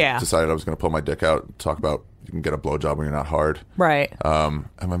show, and I decided I was going to pull my dick out and talk about you can get a blowjob when you're not hard. Right. And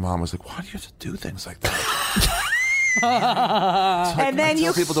my mom was like, "Why do you have to do things like that?" And then you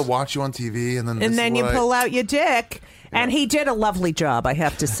tell people to watch you on TV, and then you pull out your dick. And he did a lovely job, I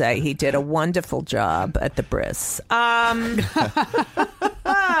have to say. He did a wonderful job at the bris. Yeah,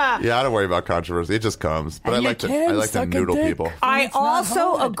 I don't worry about controversy. It just comes. But I like to noodle people. I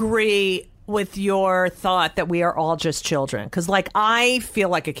also agree with your thought that we are all just children. Because, like, I feel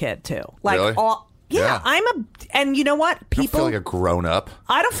like a kid, too. Like, really? Yeah, and you know what? People I don't feel like a grown-up.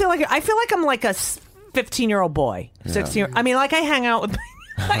 I don't feel like, I feel like I'm like a 15-year-old boy. 16 I mean, like, I hang out with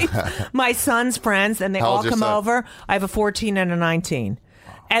my son's friends, and they all come over. I have a 14 and a 19.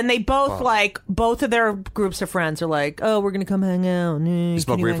 And they both, both of their groups of friends are like, oh, we're going to come hang out. You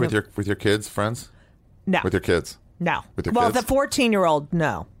smoke weed with your kids, friends? No. With your kids? No. With your kids? The 14-year-old,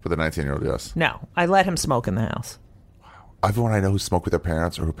 no. For the 19-year-old, yes. No. I let him smoke in the house. Everyone I know who smoked with their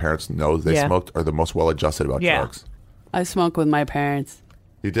parents or who parents know they smoked are the most well-adjusted about drugs. I smoke with my parents.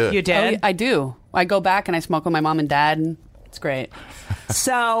 You did? You did? I do. I go back and I smoke with my mom and dad, and it's great.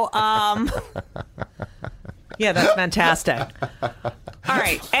 So, yeah, that's fantastic. All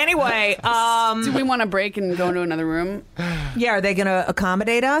right. Anyway, do we want to break and go into another room? Yeah, are they going to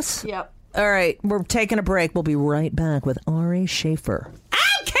accommodate us? Yep. All right, we're taking a break. We'll be right back with Ari Schaefer.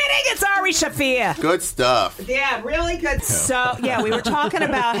 I'm kidding. It's Ari Shafir. Good stuff. Yeah, really good. So, yeah, we were talking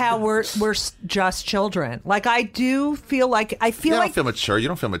about how we're just children. Like, I do feel like You don't feel mature. You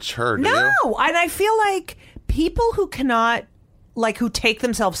don't feel mature, do you? No, and I feel like people who cannot, like, who take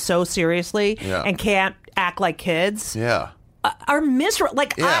themselves so seriously and can't act like kids. Yeah. Are miserable.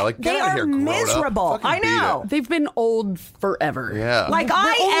 Like, they are miserable. I know. They've been old forever. Yeah. Like,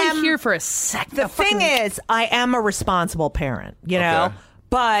 They're only here for a sec. The thing is, I am a responsible parent, you know?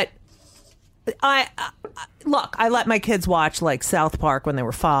 But I let my kids watch, like, South Park when they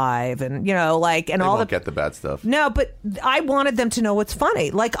were 5, and, you know, like, and they all won't get the bad stuff. No, but I wanted them to know what's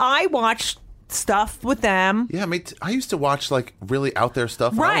funny. Like, I watched stuff with them. Yeah, I used to watch, like, really out there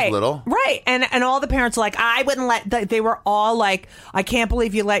stuff when I was little. Right. And all the parents were like, I wouldn't let, they were all like, I can't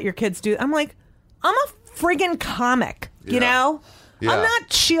believe you let your kids do. I'm like, I'm a friggin' comic, you know? Yeah. I'm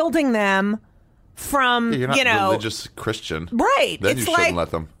not shielding them from, you're not religious Christian. Right. Then you shouldn't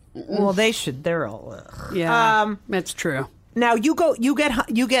let them. Well, they should. They're all. Yeah, that's true. Now you get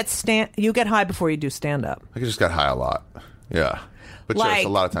high before you do stand up. I just got high a lot. Yeah. But like, a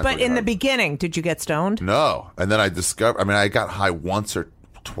lot of times. But in the beginning, did you get stoned? No, and then I got high once or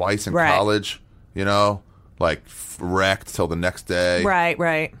twice in college. You know, like wrecked till the next day. Right.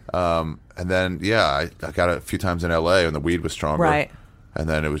 And then I got it a few times in LA, and the weed was stronger. Right. And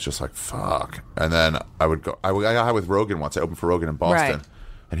then it was just like fuck. And then I got high with Rogan once. I opened for Rogan in Boston,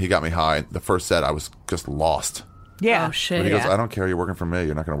 and he got me high. The first set, I was just lost. Yeah. Oh shit. But he goes, I don't care. You're working for me.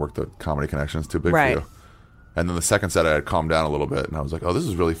 You're not going to work the Comedy Connection. It's too big for you. And then the second set, I had calmed down a little bit, and I was like, "Oh, this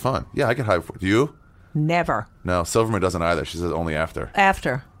is really fun. Yeah, I get high before. Do you?" Never. No, Silverman doesn't either. She says only after.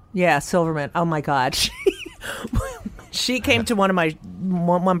 After, yeah, Silverman. Oh my God, she came to one of my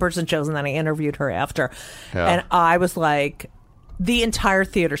one person shows, and then I interviewed her after, and I was like, the entire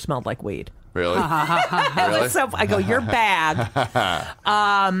theater smelled like weed. Really? Really? So I go, you're bad.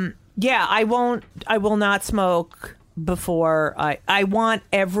 Yeah, I will not smoke before I want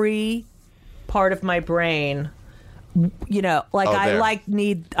every part of my brain, you know, like I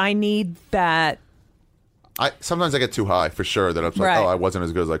need that. Sometimes I get too high for sure that I'm like, I wasn't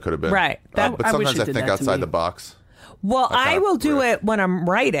as good as I could have been. Right. But sometimes I think outside the box. Well, I will do it when I'm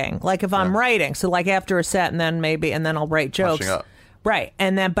writing. Like if I'm writing, so like after a set, and then I'll write jokes. Right,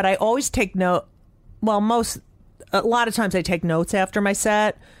 and then but I always take note. Well, a lot of times I take notes after my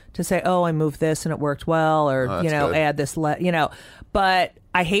set to say, oh, I moved this and it worked well, or good. Add this, But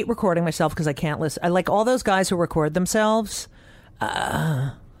I hate recording myself because I can't listen. I like all those guys who record themselves.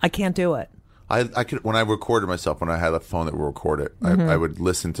 I can't do it. I could when I recorded myself when I had a phone that would record it. I would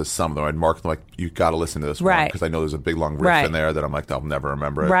listen to some of them. I'd mark them like you got to listen to this one because I know there's a big long riff in there that I'm like I'll never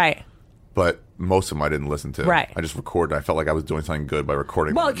remember it. Right. But most of them I didn't listen to. Right. I just recorded. I felt like I was doing something good by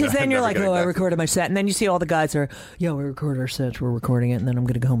recording. Well, because then you're like, oh, I recorded my set. And then you see all the guys are, we recorded our sets, we're recording it, and then I'm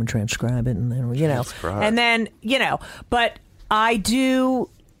going to go home and transcribe it. And then, and then, but I do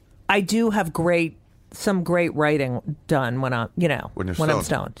have some great writing done when I'm, when I'm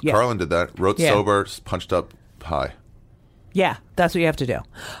stoned. Yeah. Carlin did that. Wrote sober, punched up high. Yeah, that's what you have to do.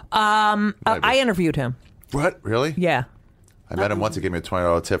 I interviewed him. What? Really? Yeah. I met him once. He gave me a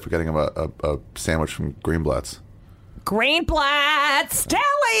 $20 tip for getting him a sandwich from Greenblatt's. Greenblatt's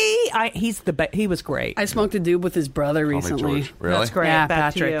Deli. He was great. I smoked a dude with his brother recently. Really? That's great. Yeah,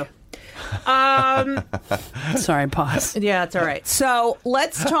 Back Patrick. to you. Sorry, pause. Yeah, it's all right. So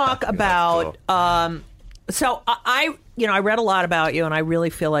let's talk about. So I read a lot about you, and I really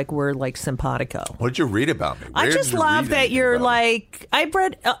feel like we're like simpatico. What did you read about me? I just love that you're like. I've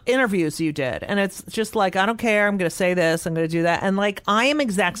read interviews you did, and it's just like I don't care. I'm going to say this. I'm going to do that, and like I am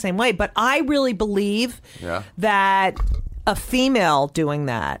exact same way. But I really believe that a female doing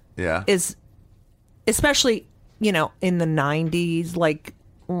that is, especially in the 90s, like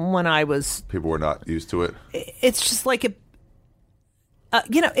when I was. People were not used to it. It's just like a.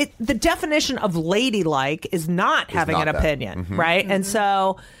 The definition of ladylike is not having an opinion, right? And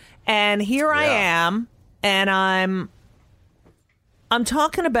so, and here I am, and I'm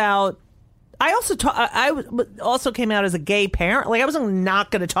talking about. I also came out as a gay parent. Like I was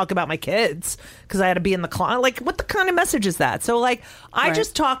not going to talk about my kids because I had to be in the closet. Like, what the kind of message is that? So, like, I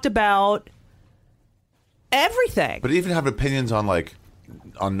just talked about everything. But even have opinions on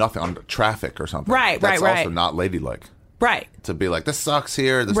nothing, on traffic or something. That's also not ladylike. Right. To be like, this sucks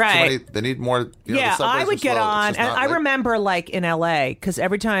here. There's they need more. I would get on. And I remember like in LA, because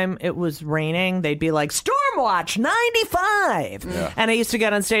every time it was raining, they'd be like, Stormwatch 95. Yeah. And I used to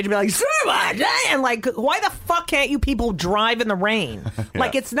get on stage and be like, Stormwatch. And like, why the fuck can't you people drive in the rain?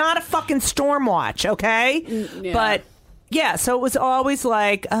 Like, it's not a fucking Stormwatch, okay? Yeah. But yeah, so it was always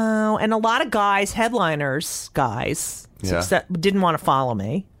like, oh, and a lot of headliners, didn't want to follow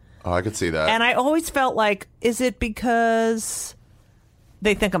me. Oh, I could see that. And I always felt like, is it because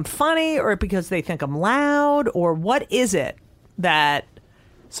they think I'm funny or because they think I'm loud? Or what is it that...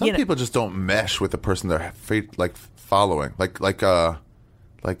 Some people just don't mesh with the person they're following. Like Caponera.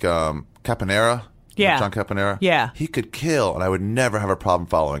 Yeah. John Caponera. Yeah. He could kill, and I would never have a problem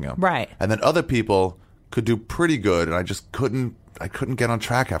following him. Right. And then other people could do pretty good, and I just couldn't get on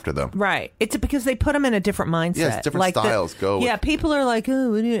track after them. Right. It's because they put them in a different mindset. Yes, different styles go. Yeah, people are like,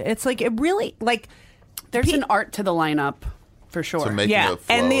 oh, it's like, it really, like... There's an art to the lineup, for sure. To making a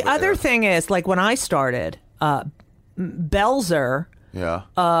flow and the other thing is, like, when I started, Belzer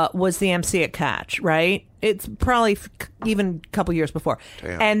was the MC at Catch, right? It's probably even a couple years before.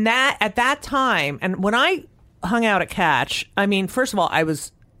 Damn. And at that time, and when I hung out at Catch, I mean, first of all, I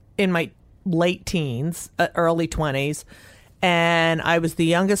was in my late teens, early 20s, and I was the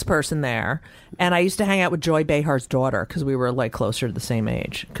youngest person there. And I used to hang out with Joy Behar's daughter because we were like closer to the same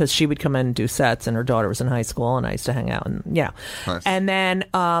age. Because she would come in and do sets, and her daughter was in high school, and I used to hang out. And nice. And then,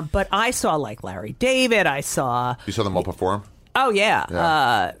 but I saw like Larry David. You saw them all perform? Oh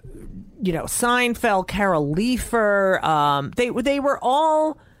yeah. Seinfeld, Carol Leifer. They were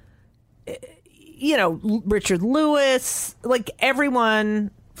all, Richard Lewis, like everyone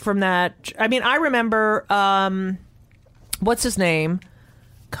from that. I mean, I remember. What's his name?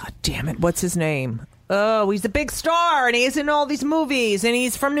 God damn it. What's his name? Oh, he's a big star, and he's in all these movies, and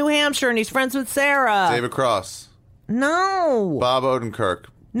he's from New Hampshire, and he's friends with Sarah. David Cross. No. Bob Odenkirk.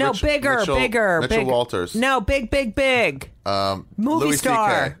 No, bigger. Mitchell Walters. No, big. Movie Louis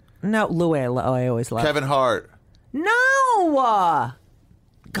star. CK. No, Louis. I always love. Kevin Hart. No.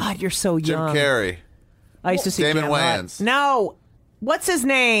 God, you're so young. Jim Carrey. I used to see Damon Jim Wayans. No. What's his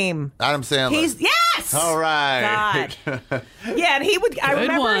name? Adam Sandler. Yes. All right. God. Yeah, and he would. I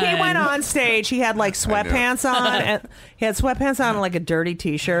remember he went on stage. He had like sweatpants on. And he had sweatpants on and like a dirty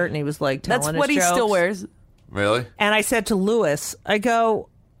T-shirt, and he was like telling That's what his he jokes. still wears. Really? And I said to Louis, I go,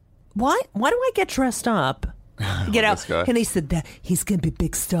 why do I get dressed up? This guy. And he said that he's gonna be a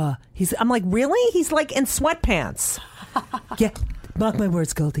big star. I'm like, really? He's like in sweatpants. Yeah. Mark my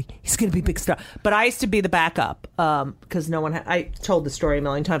words, Goldie. He's going to be a big star. But I used to be the backup because no one I told the story a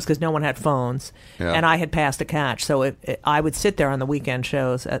million times because no one had phones. Yeah. And I had passed a Catch. So I would sit there on the weekend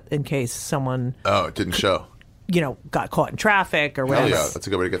shows in case someone... Oh, it didn't show. Got caught in traffic or whatever. Hell yeah. That's a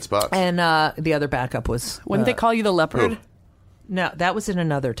good way to get spots. And the other backup was... Wouldn't they call you the leopard? Who? No, that was in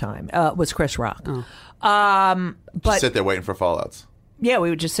another time. Was Chris Rock. Oh. But just sit there waiting for fallouts. Yeah, we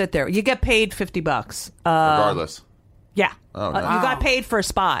would just sit there. You get paid $50. Regardless. Yeah. Oh, nice. You got paid for a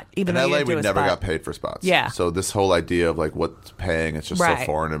spot, even though in LA, you didn't do we a never spot. got paid for spots. Yeah. So this whole idea of like what's paying, it's just so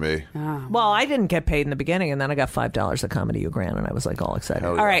foreign to me. Oh. Well, I didn't get paid in the beginning, and then I got $5 at Comedy U Grand, and I was like all excited.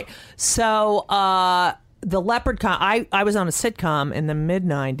 Hell yeah. All right. So the Leopard I was on a sitcom in the mid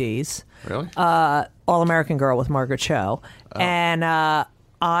 90s. Really? All American Girl with Margaret Cho. Oh. And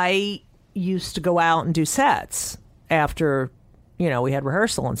I used to go out and do sets after we had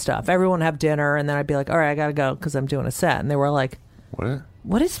rehearsal and stuff. Everyone would have dinner, and then I'd be like, all right, I got to go because I'm doing a set. And they were like,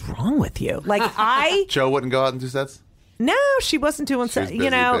 what is wrong with you? Like, Joe wouldn't go out and do sets? No, she wasn't doing sets.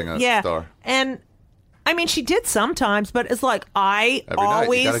 Being a star. And I mean, she did sometimes, but it's like Every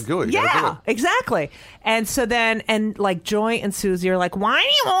always. Night. You gotta do it. You gotta do it. Exactly. And so then, like Joy and Susie are like, "Why do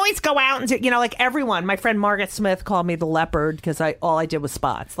you always go out and do?" Like everyone. My friend Margaret Smith called me the leopard because all I did was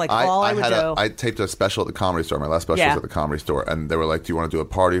spots. Like I would do. I taped a special at the Comedy Store. My last special was at the Comedy Store, and they were like, "Do you want to do a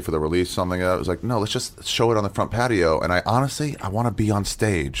party for the release?" Something. I was like, "No, let's just show it on the front patio." And I honestly want to be on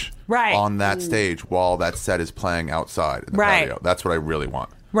stage, on that stage while that set is playing outside in the patio. That's what I really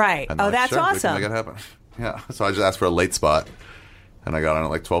want. Right. And that's sure, awesome. We can make it happen. Yeah, so I just asked for a late spot, and I got on at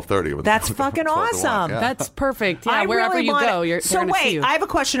like 12:30. That's fucking awesome. Yeah. That's perfect. Yeah, wherever you go, you're so gonna see you. I have a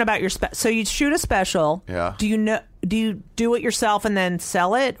question about your so you shoot a special. Yeah. Do you do it yourself and then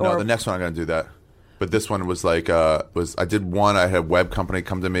sell it? Or? No, the next one I'm going to do that. But this one was like I did one. I had a web company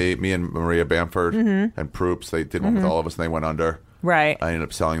come to me and Maria Bamford and Proops. They did one with all of us, and they went under. Right. I ended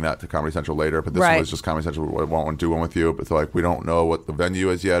up selling that to Comedy Central later, but this one was just Comedy Central. I want to do one with you, but they're like, we don't know what the venue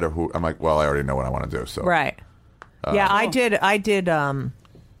is yet or who. I'm like, well, I already know what I want to do. So right. I did a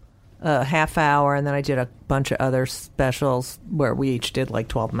half hour, and then I did a bunch of other specials where we each did like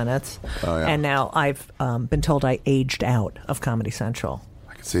 12 minutes. Oh, yeah. And now I've been told I aged out of Comedy Central.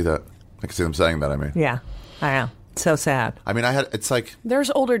 I can see that. I can see them saying that. I mean, yeah, I know. So sad. I mean, it's like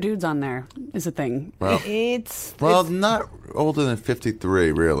there's older dudes on there is a thing. Well, it's not older than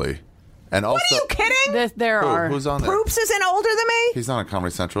 53, really. And also, what are you kidding? There are. Who's on there? Proops isn't older than me. He's not on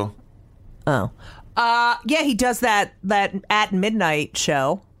Comedy Central. Oh, yeah, he does that at midnight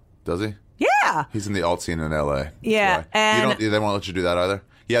show. Does he? Yeah, he's in the alt scene in L.A. Yeah, and they won't let you do that either.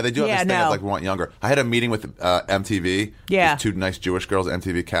 Yeah, they do have this thing of like we want younger. I had a meeting with MTV. Yeah, two nice Jewish girls at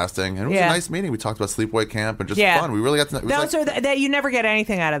MTV casting, and it was a nice meeting. We talked about sleepaway camp and just fun. We really got to know. Those are that you never get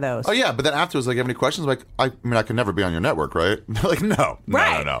anything out of those. Oh yeah, but then afterwards, like, you have any questions? Like, I mean, I could never be on your network, right? Like, no.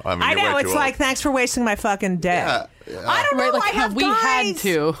 Right. No. I mean, I know. It's like, thanks for wasting my fucking day. Yeah. I don't know. Right, like, I have we guys, had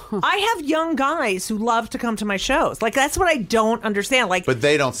to. I have young guys who love to come to my shows. Like, that's what I don't understand. Like, but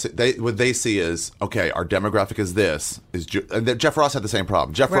they don't see. What they see is, okay, our demographic is this. And Jeff Ross had the same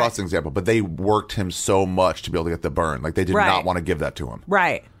problem. Jeff Ross is an example, but they worked him so much to be able to get the burn. Like, they did not want to give that to him.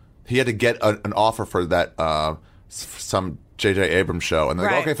 Right. He had to get an offer for that some J.J. Abrams show, and they're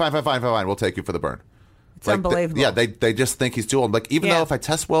like, okay, fine, we'll take you for the burn. It's unbelievable. They just think he's too old. Like, even though if I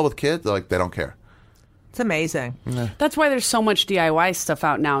test well with kids, they're like, they don't care. It's amazing. That's why there's so much DIY stuff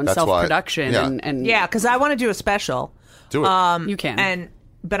out now and self-production. And yeah, because I want to do a special. Do it. You can.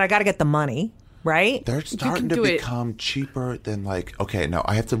 But I got to get the money, right? They're starting to become cheaper than like, okay, now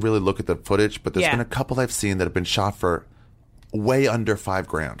I have to really look at the footage, but there's been a couple I've seen that have been shot for way under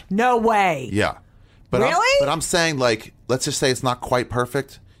 $5,000. No way. Yeah. But really? I'm saying, like, let's just say it's not quite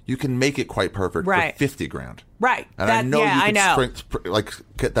perfect. You can make it quite perfect for $50,000. Right. And I know you can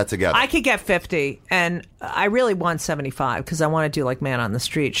get that together. I could get 50, and I really want 75 because I want to do like man on the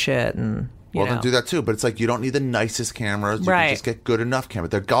street shit and. Then do that too. But it's like you don't need the nicest cameras. You can just get good enough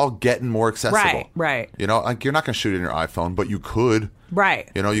cameras. They're all getting more accessible. Right. You know, like you're not going to shoot it in your iPhone, but you could. Right.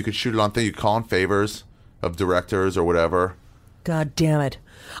 You know, you could shoot it on things. You call in favors of directors or whatever. God damn it.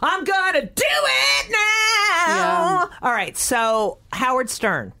 I'm going to do it now. Yeah. All right. So Howard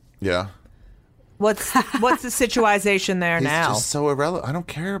Stern. Yeah. What's the situation there now? He's just so irrelevant. I don't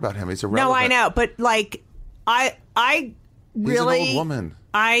care about him. He's irrelevant. No, I know, but like, I really. He's an old woman.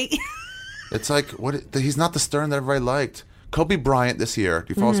 It's like he's not the Stern that everybody liked. Kobe Bryant this year.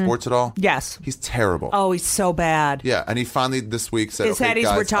 Do you follow sports at all? Yes. He's terrible. Oh, he's so bad. Yeah, and he finally this week said, "Okay,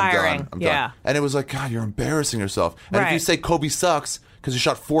 guys, retiring." I'm done. And it was like, God, you're embarrassing yourself. And if you say Kobe sucks because he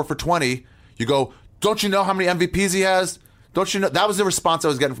shot 4 for 20, you go, don't you know how many MVPs he has? Don't you know? That was the response I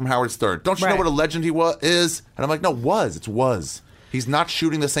was getting from Howard Stern. Don't you know what a legend he is? And I'm like, no, It's was. He's not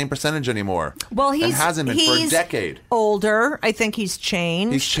shooting the same percentage anymore. Well, he hasn't been for a decade. Older. I think he's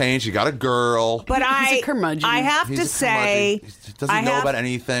changed. He's changed. He got a girl. But he's a curmudgeon. I have to say, he doesn't know about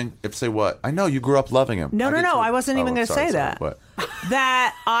anything. Say what? I know you grew up loving him. No. I wasn't even going to say that.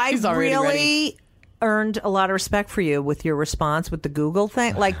 That I really earned a lot of respect for you with your response with the Google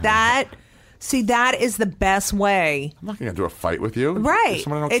thing, like that. See, that is the best way. I'm not going to do a fight with you. Right.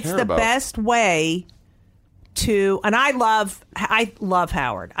 It's the best way to, and I love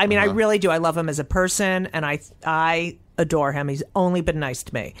Howard. I mean, I really do. I love him as a person, and I adore him. He's only been nice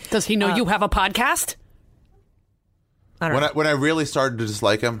to me. Does he know you have a podcast? I don't know. When I really started to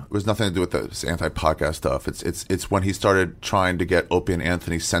dislike him, it was nothing to do with this anti-podcast stuff. It's when he started trying to get Opie and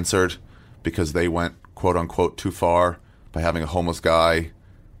Anthony censored because they went, quote unquote, too far by having a homeless guy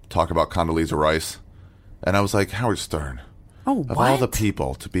talk about Condoleezza Rice. And I was like, Howard Stern, Oh, of all the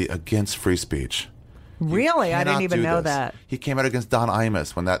people to be against free speech. Really? I didn't Cannot even do know this. that. He came out against Don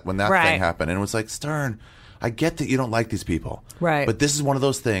Imus when that Right. thing happened, and it was like, Stern, I get that you don't like these people, Right. But this is one of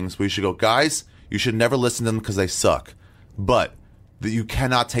those things where you should go, guys, you should never listen to them because they suck, but that you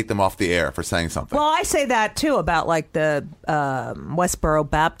cannot take them off the air for saying something. Well, I say that too about like the Westboro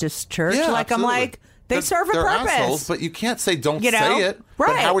Baptist Church. Yeah, like absolutely. I'm like, they serve a they're purpose. assholes, but you can't say don't You know? say it. But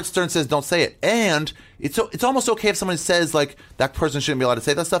Right. Howard Stern says don't say it, and it's almost okay if someone says like that person shouldn't be allowed to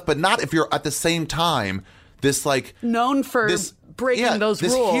say that stuff, but not if you're at the same time this like known for breaking those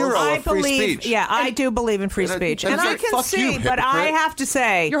this rules. hero I of free believe, speech. yeah, I do believe in free And I- speech, and and it's I like, can fuck see, you, but I hypocrite. have to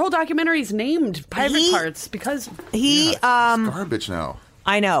say, Your whole documentary is named private He- parts because he, It's garbage now.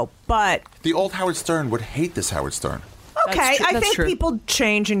 I know, but The old Howard Stern would hate this Howard Stern okay, true. I That's think true. people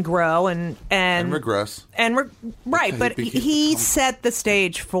change and grow and regress. right, but he set the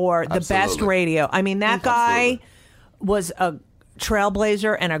stage for the best Absolutely. radio. I mean, that guy was a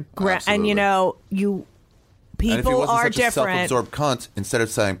trailblazer and and Absolutely. you know, And if he people wasn't are such a different. self-absorbed cunt, instead of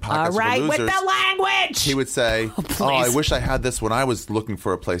saying podcasts All right, for with losers, the language. he would say, "Oh, I wish I had this when I was looking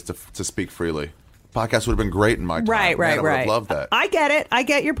for a place to speak freely. Podcast would have been great in my time. Right. Man, I would have loved that." I get it. I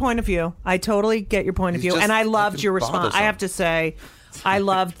get your point of view. I totally get your point of He's view, just and I loved fucking your response. bothersome. I have to say, I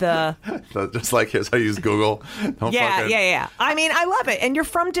loved the. So just like here's how you use Google. Don't fucking- Yeah. I mean, I love it, and you're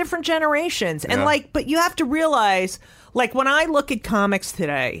from different generations, and Yeah. but you have to realize, like when I look at comics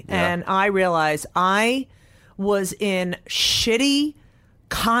today, Yeah. and I realize I was in shitty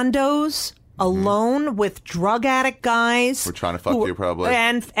condos. Alone with drug addict guys. We're trying to fuck you, probably.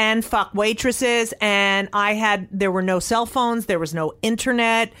 And fuck waitresses. And there were no cell phones. There was no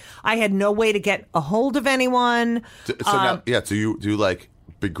internet. I had no way to get a hold of anyone. So now, do you like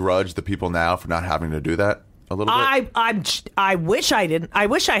begrudge the people now for not having to do that a little bit? I wish I didn't. I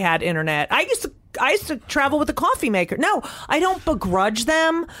wish I had internet. I used to travel with a coffee maker. No, I don't begrudge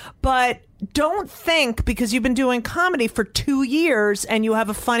them, but don't think because you've been doing comedy for 2 years and you have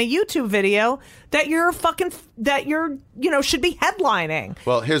a funny YouTube video that you're should be headlining.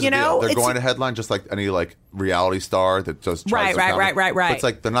 Well, here's the deal. They're It's- going to headline just like any like reality star that just tries to Right. But it's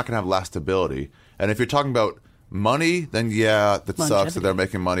like they're not going to have lastability. And if you're talking about money, then yeah, that sucks that they're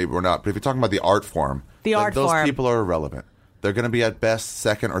making money, but we're not. But if you're talking about the art form, those form. people are irrelevant. They're going to be at best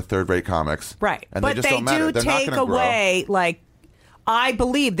second or third rate comics. Right. And but they just don't matter. They're not take going to grow. away, like, I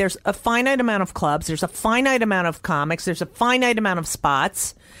believe there's a finite amount of clubs, there's a finite amount of comics, there's a finite amount of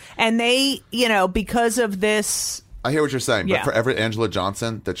spots. And they, because of this. I hear what you're saying, Yeah. but for every Angela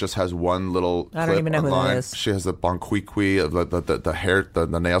Johnson that just has one little clip I don't even know who that online, is. she has the Bonquiqui, the hair, the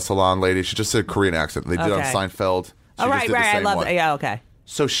nail salon lady. She just said a Korean accent. They did it on Okay. Seinfeld. She Oh, just right. did the I same love one. it. Yeah, okay.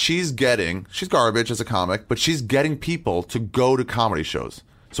 So she's garbage as a comic, but she's getting people to go to comedy shows.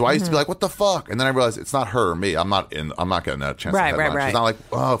 So I used to be like, what the fuck? And then I realized it's not her or me. I'm not getting that chance to headline. Right. She's not like,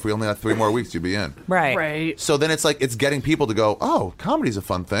 oh, if we only had 3 more weeks, you'd be in. Right. So then it's like, it's getting people to go, oh, comedy's a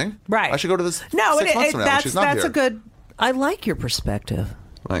fun thing. Right. I should go to this No, 6 months from now when she's not that's here. a good. I like your perspective.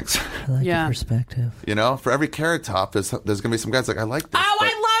 Thanks. I like Yeah. your perspective. For every Carrot Top, there's going to be some guys like, I like this. Oh, but-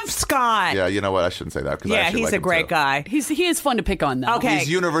 I love Scott. Yeah, you know what? I shouldn't say that. 'Cause I Yeah, actually he's like a him great too. guy. he is fun to pick on though. Okay. He's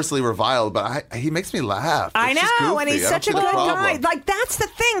universally reviled, but he makes me laugh. I It's just know, goofy. and he's I don't such a see the good problem. guy. Like that's the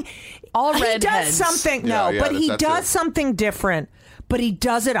thing. All he does redheads. something. Yeah, No, yeah, but he that's does it. something different. But he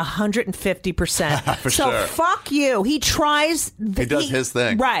does it 150%. For so sure. fuck you. He tries. He does his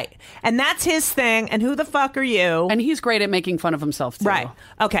thing. right? And that's his thing. And who the fuck are you? And he's great at making fun of himself too. Right.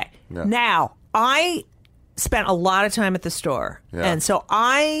 Okay. Yeah. Now, I spent a lot of time at the store. Yeah. And so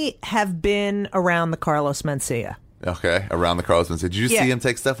I have been around the Carlos Mencia. Okay, around the Carlson. Did you Yeah. see him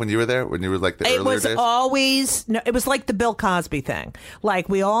take stuff when you were there? When you were like the It earlier was days? always no. It was like the Bill Cosby thing. Like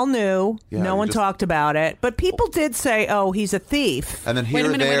we all knew, Yeah, no you one just- talked about it, but people did say, "Oh, he's a thief." And then Wait here a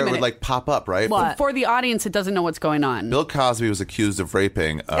or minute, wait a there it would minute. like pop up, right? What? For the audience that doesn't know what's going on. Bill Cosby was accused of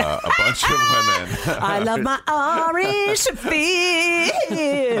raping a bunch of women. I love my orange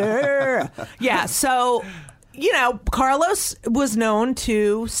fear. Yeah, so Carlos was known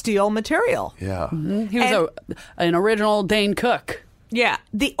to steal material. Yeah. He was an original Dane Cook. Yeah,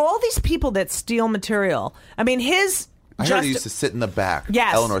 all these people that steal material. I mean, I heard he used to sit in the back.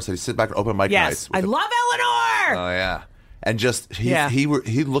 Yes. Eleanor said he'd sit back and open mic yes, nights. I love Eleanor. Oh, yeah. And just, Yeah. he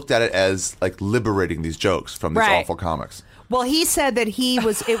looked at it as like liberating these jokes from these Right. awful comics. Well, he said that it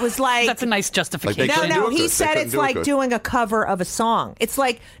was like That's a nice justification. They couldn't do No, it he good. They said couldn't it's do it like good. doing a cover of a song. It's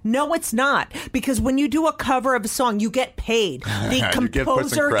like, no, it's not. Because when you do a cover of a song, you get paid. The You get some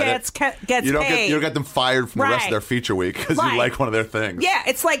composer credit. gets you don't paid. you don't get them fired from the rest Right. of their feature week because Right. you like one of their things. Yeah,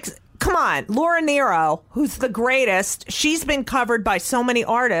 it's like, come on. Laura Nero, who's the greatest, she's been covered by so many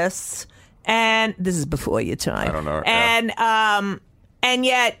artists, And this is before your time. I don't know. And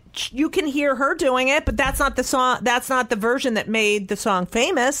yet you can hear her doing it, but that's not the song. That's not the version that made the song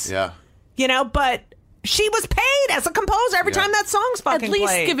famous. Yeah. You know, but she was paid as a composer every time that song's fucking At least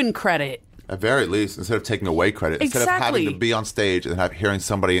played. given credit. At very least, instead of taking away credit, instead of having to be on stage and hearing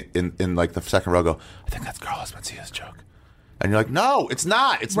somebody in like the second row go, I think that's Carlos Mencia's joke. And you're like, no, it's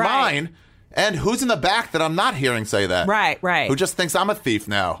not. It's mine. And who's in the back that I'm not hearing say that? Right. Who just thinks I'm a thief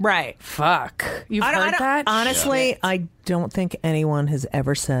now? Right. Fuck. You've heard that? Honestly, I don't think anyone has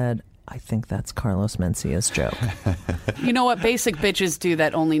ever said, I think that's Carlos Mencia's joke. You know what? Basic bitches do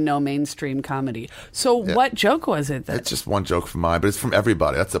that only know mainstream comedy. So what joke was it? It's just one joke from mine, but it's from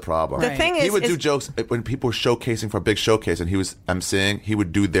everybody. That's the problem. The thing is, he would do jokes when people were showcasing for a big showcase and he was emceeing, he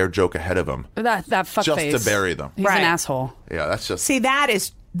would do their joke ahead of him. That fuckface. Just to bury them. He's an asshole. Yeah, that's just... See, that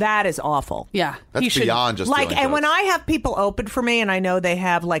is awful. Yeah. That's beyond just like, doing and jokes. when I have people open for me and I know they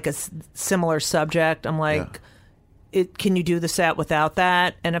have like a similar subject, I'm like, can you do the set without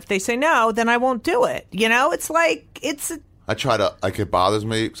that? And if they say no, then I won't do it. You know, it's like, I try to, like, it bothers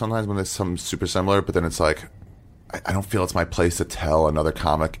me sometimes when there's something super similar, but then it's like, I don't feel it's my place to tell another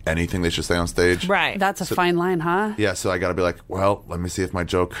comic anything they should say on stage. right. That's a fine line, huh? Yeah, so I got to be like, well, let me see if my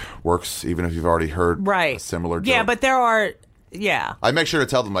joke works, even if you've already heard a similar joke. Yeah, but there are... Yeah. I make sure to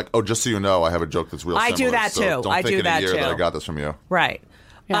tell them, like, oh, just so you know, I have a joke that's real similar. I do that, so too. Don't I think do in that, a year too. that I got this from you. Right.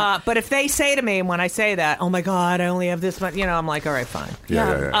 Yeah. But if they say to me when I say that, oh my God, I only have this much, you know, I'm like, all right, fine.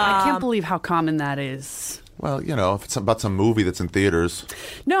 Yeah. I can't believe how common that is. Well, you know, if it's about some movie that's in theaters.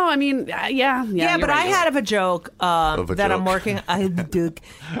 No, I mean, yeah. Yeah, but I had a joke that I'm working.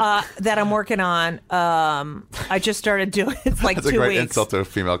 That I'm working on. I just started doing. It's like That's 2 a great weeks. insult to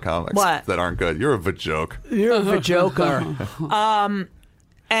female comics What? that aren't good. You're a vajoke. You're a joker.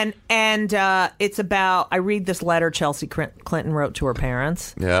 And it's about. I read this letter Chelsea Clinton wrote to her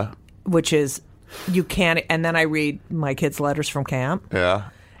parents. Yeah. Which is, you can't. And then I read my kids' letters from camp. Yeah.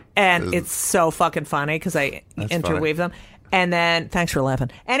 And it's so fucking funny because I interweave them. And then, thanks for laughing.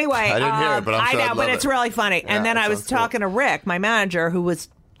 Anyway, I didn't hear it, but I'm sure I know, I'd but love it's it. really funny. Yeah, and then I was talking to Rick, my manager, who was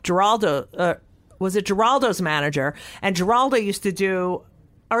Geraldo. Was it Geraldo's manager? And Geraldo used to do,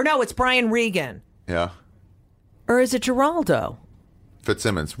 or no, it's Brian Regan. Yeah. Or is it Geraldo?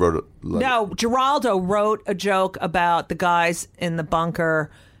 Fitzsimmons wrote a letter. No, Geraldo wrote a joke about the guys in the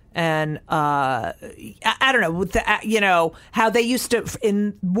bunker. And I don't know, with the, you know, how they used to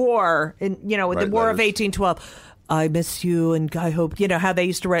in war, in the War letters. of 1812. I miss you, and I hope, you know, how they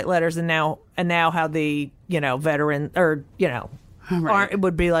used to write letters, and now how the, you know, veteran or, you know, Right.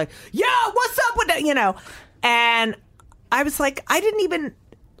 would be like, yo, what's up with that, you know? And I was like, I didn't even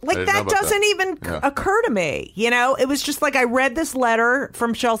like didn't know that about doesn't that. even Yeah. occur to me, you know. It was just like I read this letter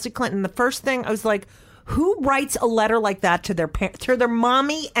from Chelsea Clinton. The first thing I was like, who writes a letter like that to their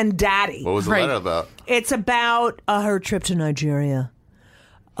mommy and daddy? What was the letter about? It's about her trip to Nigeria,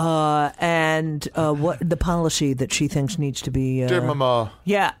 and what the policy that she thinks needs to be. Dear Mama.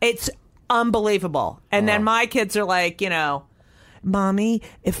 Yeah, it's unbelievable. And then my kids are like, you know, Mommy,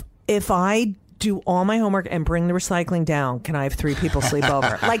 if I do all my homework and bring the recycling down, can I have 3 people sleep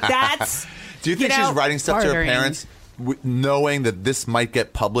over? Like that's. Do you think she's writing stuff to her bartering. parents, knowing that this might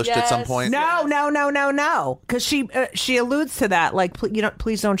get published at some point? No. Because she alludes to that. Like,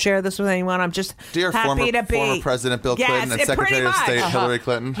 please don't share this with anyone. I'm just Dear happy to be. former President Bill Clinton and Secretary of State Hillary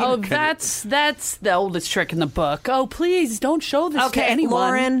Clinton. Oh, that's the oldest trick in the book. Oh, please don't show this to anyone.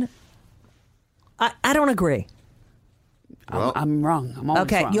 Lauren, I don't agree. Well, I'm wrong. I'm always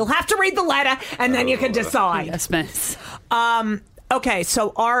Okay, wrong. you'll have to read the letter and then you can decide. Yes, miss. Okay,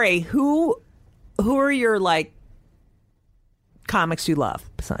 so Ari, who are your like comics you love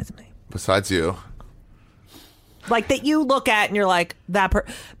besides me? Besides you. Like that you look at and you're like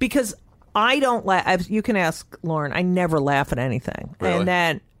because I don't laugh. You can ask Lauren. I never laugh at anything, Really?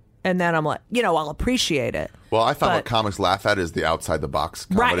 and then I'm like, you know, I'll appreciate it. Well, I find But- what comics laugh at is the outside the box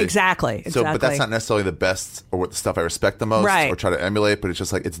comedy. Right, exactly. So, but that's not necessarily the best or what the stuff I respect the most Right. or try to emulate. But it's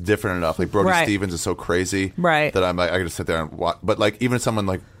just like it's different enough. Like Brody Right. Stevens is so crazy, Right. that I'm like I could just sit there and watch. But like even someone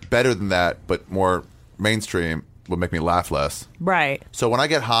like better than that, but more mainstream, would make me laugh less. Right. So when I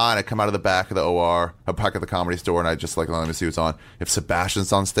get high and I come out of the back of the OR, I back of the Comedy Store, and I just like let me see what's on. If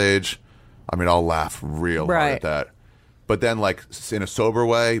Sebastian's on stage, I mean I'll laugh real hard Right. at that. But then, like in a sober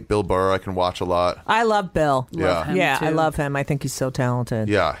way, Bill Burr I can watch a lot. I love Bill. Yeah. him, Yeah, too. I love him. I think he's so talented.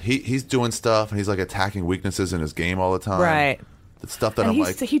 Yeah, he's doing stuff and he's like attacking weaknesses in his game all the time. Right. The stuff that And I'm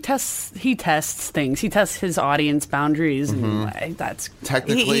like. he tests things. He tests his audience boundaries, and that's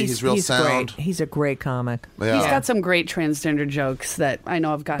Technically, he's real sound. Great. He's a great comic. Yeah. He's got some great transgender jokes that I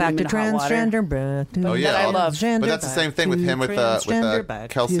know I've gotten Back him to into hot water. transgender. Back to Oh, yeah. That I love. But that's the same thing with him with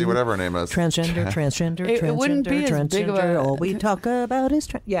Kelsey, whatever her name is. Transgender. It wouldn't be as big of a- All we talk about is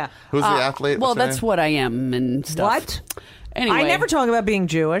yeah. Who's the athlete? Well, What's her that's name? what I am and stuff. What? Anyway, I never talk about being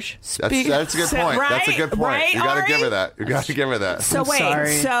Jewish. That's a good point. That's a good point. Right, You got to Ari? give her that. You got to give her that. So I'm wait.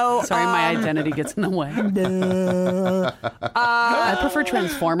 sorry. So my identity gets in the way. I prefer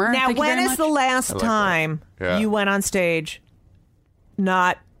Transformer. now, Thank you when very is much. the last that. time Yeah. you went on stage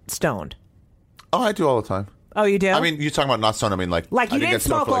not stoned? Oh, I do all the time. Oh, you do? I mean, you're talking about not stoned. I mean, like you I didn't get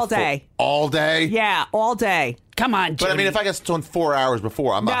stoned smoke for, like, all day. All day. Yeah, all day. Come on, But I mean, if I get stoned 4 hours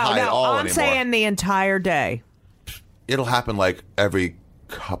before, I'm not high at all I'm anymore. saying the entire day. It'll happen like every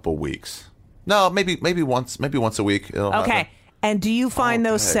couple weeks. No, maybe once a week. It'll Okay. happen. And do you find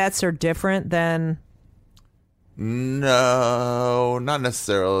those Okay. sets are different than? No, not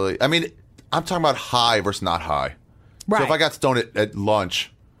necessarily. I mean, I'm talking about high versus not high. Right. So if I got stoned at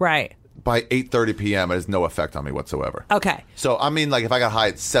lunch Right. by 8:30 p.m., it has no effect on me whatsoever. Okay. So I mean, like if I got high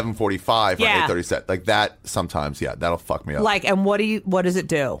at 7:45 for Yeah. an 8:30 set, like that sometimes, yeah, that'll fuck me up. Like, and what does it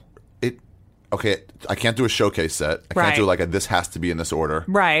do? Okay, I can't do a showcase set. I Right. can't do like this has to be in this order.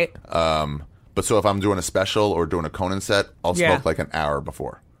 Right. But so if I'm doing a special or doing a Conan set, I'll Yeah. smoke like an hour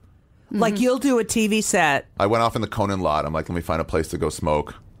before. Like you'll do a TV set. I went off in the Conan lot. I'm like, let me find a place to go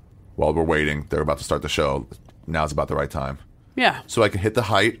smoke while we're waiting. They're about to start the show. Now's about the right time. yeah, So I can hit the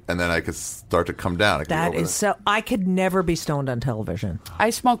height and then I can start to come down. I can That go over is so. I could never be stoned on television. I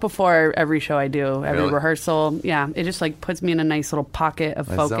smoke before every show I do, every Really? rehearsal. Yeah, it just like puts me in a nice little pocket of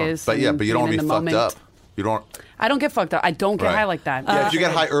I don't- focus. But yeah, and but you don't want being to in be the fucked moment. up. You don't. I don't get fucked up. I don't get Right. high like that. Yeah, if you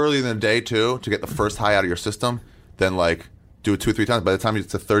get high early in the day too, to get the first high out of your system, then like do it 2 or 3 times. By the time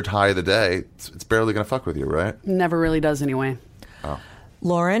it's the third high of the day, it's barely gonna fuck with you, right? Never really does anyway.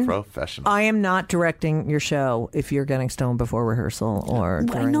 Lauren, Professional. I am not directing your show if you're getting stoned before rehearsal or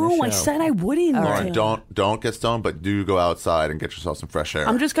during I know. the show. I said I wouldn't. Lauren, don't get stoned, but do go outside and get yourself some fresh air.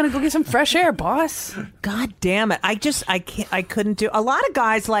 I'm just gonna go get some fresh air, boss. God damn it! I couldn't do. A lot of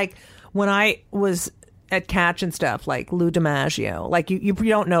guys, like when I was at Catch and stuff, like Lou DiMaggio, like you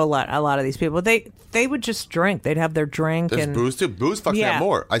don't know a lot of these people. They would just drink. They'd have their drink There's and booze too. Booze fucks me up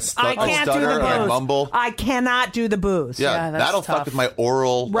more. I can't do stutter the and I booze. mumble. I cannot do the booze. Yeah, that's that'll tough. fuck with my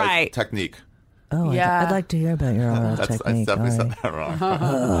oral like, Right. technique. Oh, Yeah. I'd like to hear about your oral I technique. definitely All said right. that wrong.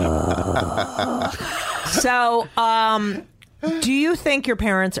 So, do you think your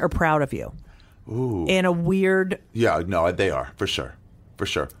parents are proud of you? Ooh. In a weird. Yeah, no, they are for sure.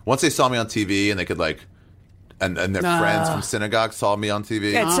 Once they saw me on TV and they could like, and their friends from synagogue saw me on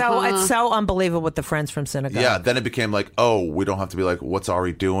TV. It's so unbelievable with the friends from synagogue. Yeah, then it became like, oh, we don't have to be like, what's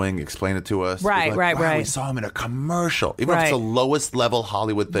Ari doing? Explain it to us. Right, Like, right, wow, right. We saw him in a commercial, even if it's Right. the lowest level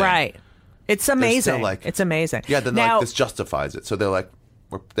Hollywood thing. Right. It's They're amazing. still like, It's amazing. Yeah, then now, like this justifies it. So they're like,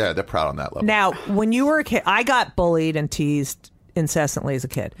 they're proud on that level. Now, when you were a kid, I got bullied and teased incessantly as a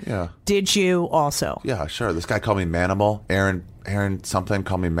kid. Yeah. Did you also? Yeah, sure. This guy called me Manimal. Aaron something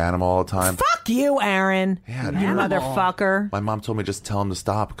called me Manimal all the time. Fuck you, Aaron. Yeah, you Manimal. motherfucker. My mom told me just tell him to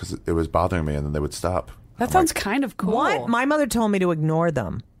stop because it was bothering me, and then they would stop. That sounds kind of cool. What? My mother told me to ignore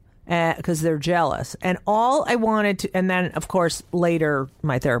them because they're jealous. And all I wanted to, and then of course later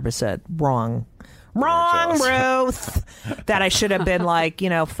my therapist said, wrong, Ruth. That I should have been like,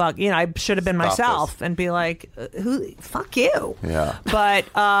 fuck, I should have been Stop myself this. and be like, fuck you. Yeah. But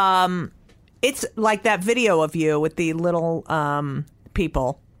it's like that video of you with the little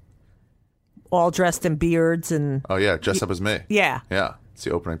people all dressed in beards and Oh yeah, dress up as me. yeah. Yeah. It's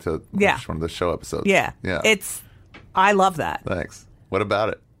the opening to Yeah. one of the show episodes. Yeah. Yeah. I love that. Thanks. What about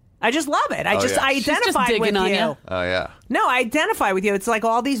it? I just love it. I yeah. I She's just identify digging with on you. ya. Oh yeah. No, I identify with you. It's like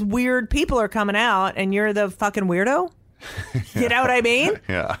all these weird people are coming out and you're the fucking weirdo. You know what I mean?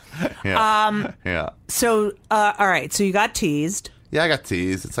 Yeah. Yeah. Yeah. So, all right. So you got teased. Yeah, I got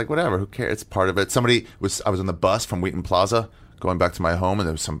teased. It's like whatever. Who cares? It's part of it. I was on the bus from Wheaton Plaza going back to my home, and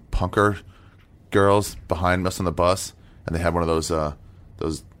there was some punker girls behind us on the bus, and they had one of those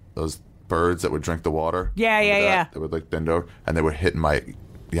birds that would drink the water. Yeah, Remember yeah, that? yeah. They would like bend over, and they were hitting my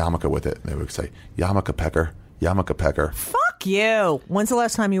yarmulke with it. And they would say, "Yarmulke pecker, yarmulke pecker." Fuck you. When's the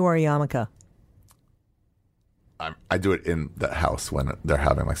last time you wore a yarmulke? I do it in the house when they're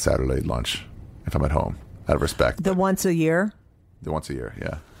having like Saturday lunch, if I'm at home, out of respect. The once a year? Once a year,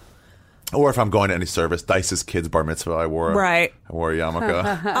 yeah. Or if I'm going to any service, Dice's kids' bar mitzvah, I wore a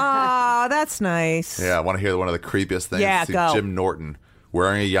yarmulke. Oh, that's nice. Yeah, I want to hear one of the creepiest things. Yeah, See go. Jim Norton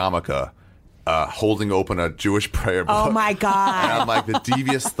wearing a yarmulke holding open a Jewish prayer book. Oh my God. And I'm like, the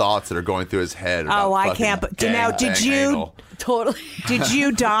devious thoughts that are going through his head. Oh, I can't. Now, did you anal. Totally. did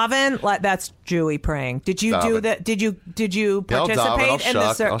you daven? Like, that's Jewy praying. Did you do Daven. that? Did you Yeah, I'll participate daven, in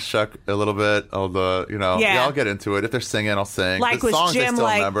the I'll shuck a little bit. I'll get into it. If they're singing, I'll sing. Like the was songs I Jim still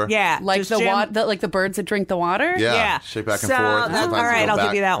like remember. yeah Like does the Jim- like the birds that drink the water? Yeah. Shake back and So, forth. that's- Sometimes all right, go I'll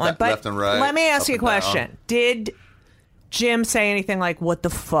give you that one. But left and right. let me ask up you a and down. question. Did Jim say anything like, "What the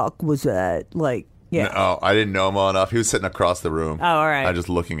fuck was that?" Like, yeah. No, I didn't know him well enough. He was sitting across the room. Oh, all right. I just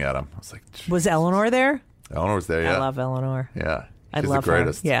looking at him. I was like, Was Eleanor there? Eleanor was there. Yeah, I love Eleanor. Yeah, I she's love the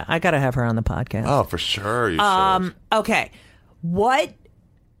greatest. her. Yeah, I got to have her on the podcast. Oh, for sure. You should. Okay. What?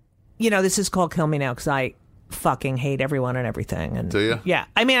 This is called Kill Me Now because I fucking hate everyone and everything. And Do you? Yeah.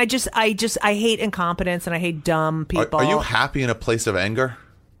 I mean, I hate incompetence and I hate dumb people. Are you happy in a place of anger?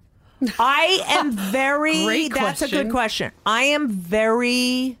 I am very. Great That's a question. good question. I am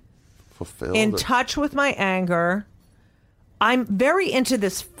very Fulfilled? in touch with my anger. I'm very into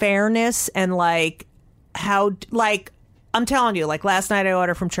this fairness and like how like I'm telling you, like last night I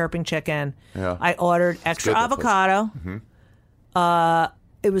ordered from Chirping Chicken. Yeah. I ordered extra good, that place. avocado.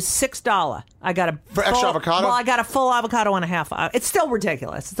 It was $6. I got a For extra avocado? Well, I got a full avocado and a half. It's still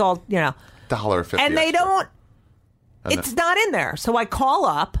ridiculous. It's all $1.50. and they extra. don't. And It's not in there. So I call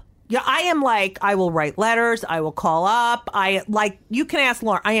up. Yeah, I am like, I will write letters. I will call up. You can ask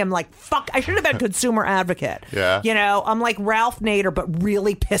Lauren. I am like, fuck, I should have been consumer advocate. Yeah. I'm like Ralph Nader, but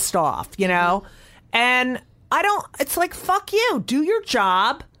really pissed off, And it's like, fuck you. Do your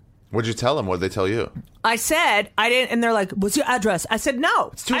job. What'd you tell them? What'd they tell you? I said, I didn't, and they're like, what's your address? I said, no.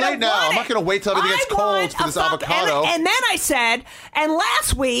 It's too late now. I'm not gonna wait till everything gets cold for this avocado. And then I said, and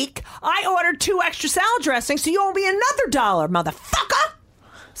last week, I ordered 2 extra salad dressings, so you owe me another $1, motherfucker.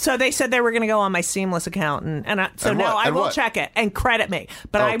 So they said they were going to go on my Seamless account, I will check it and credit me.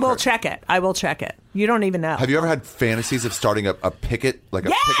 But I will check it. I will check it. You don't even know. Have you ever had fantasies of starting a picket, like a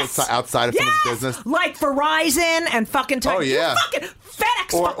picket outside of someone's business? Like Verizon and fucking Oh, yeah. fucking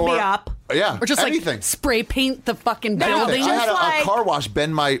FedEx fucked me up. Yeah, Or just anything. like spray paint the fucking No, building. I had a like- car wash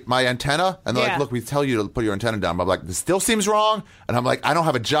bend my antenna, and they're Yeah. like, "Look, we tell you to put your antenna down." But I'm like, "This still seems wrong," and I'm like, "I don't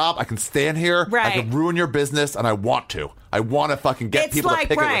have a job. I can stand here. I Right. can ruin your business, and I want to. I want to fucking get people to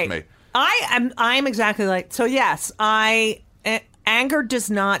picket with me." I'm exactly like, so yes, anger does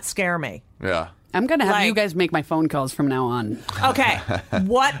not scare me. Yeah. I'm going to have Like- you guys make my phone calls from now on. Okay.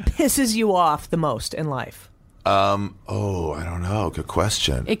 What pisses you off the most in life? Oh, I don't know. Good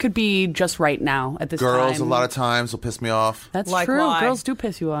question. It could be just right now at this Girls, time. a lot of times, will piss me off. That's Like true. why? Girls do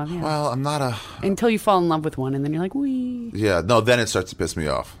piss you off. Yeah. Well, I'm not a. Until you fall in love with one, and then you're like, wee. Yeah, no. Then it starts to piss me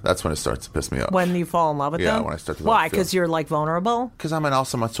off. That's when it starts to piss me off. When you fall in love with Yeah, them? when I start to Why? feel- Because you're like vulnerable? Because I'm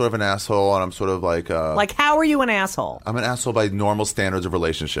sort of an asshole, and I'm sort of like. Like, how are you an asshole? I'm an asshole by normal standards of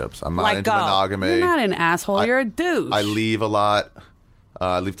relationships. I'm not Like, into go. monogamy. You're not an asshole. You're a douche. I leave a lot.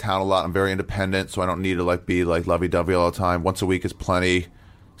 I leave town a lot. I'm very independent, so I don't need to be lovey-dovey all the time. Once a week is plenty.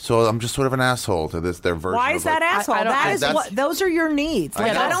 So I'm just sort of an asshole to their version. Why is that asshole? I don't- That is that's- what. Those are your needs.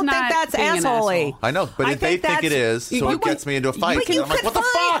 Like, know. I don't think That's that's not being an asshole-y. asshole. I know, but I if they think it that's- is, so it gets me into a fight. But And you I'm like, could what the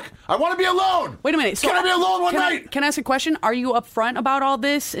fight. fuck? I want to be alone. Wait a minute. Can I be alone one can night? Can I ask a question? Are you upfront about all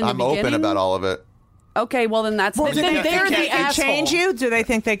this in I'm the beginning? open about all of it. Okay, well then that's Well, do then they they're think the they can asshole. change you? Do they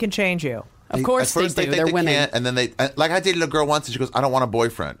think they can change you? Of course At first they do. think They're they women. can't, and then I dated a girl once, and she goes, "I don't want a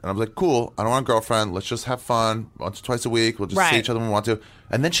boyfriend," and I was like, "Cool, I don't want a girlfriend. Let's just have fun once or twice a week. We'll just Right. see each other when we want to."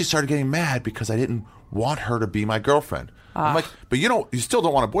 And then she started getting mad because I didn't want her to be my girlfriend. I'm like, "But you still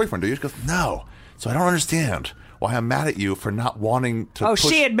don't want a boyfriend, do you?" She goes, "No." So I don't understand why I'm mad at you for not wanting to. Oh, push,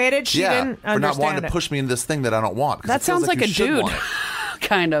 she admitted she didn't for not wanting understand to it. push me into this thing that I don't want. 'cause That it feels sounds like you a should dude. want it.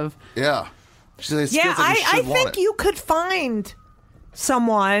 kind of. Yeah. She says, it Yeah, feels like you I should want think it. you could find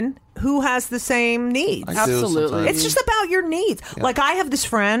someone who has the same needs. I do Absolutely. sometimes. It's just about your needs. Like, I have this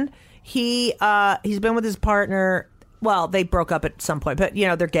friend. He's been with his partner. Well, they broke up at some point, but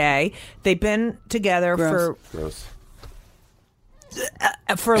they're gay. They've been together Gross. Gross.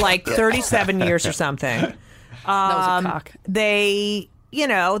 for like 37 years or something. That was a cock. They,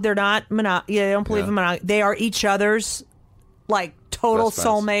 they're not they don't believe in monogamy. They are each other's like total Best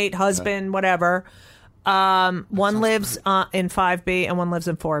friends. soulmate, husband, whatever. One lives in 5B and one lives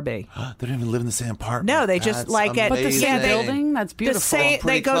in 4B. They don't even live in the same apartment. No, they just That's like it. But the amazing. same building? That's beautiful. They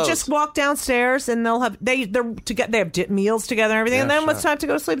Pretty go close. just walk downstairs and they're together. They have meals together and everything. Yeah, and then when sure. it's time to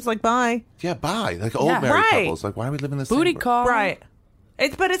go to sleep, it's like bye. Yeah, bye. Like old Yeah. married Right. couples. Like, why are we living in the Booty same call. Right.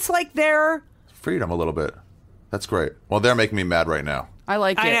 But it's like they're. freedom a little bit. That's great. Well, they're making me mad right now. I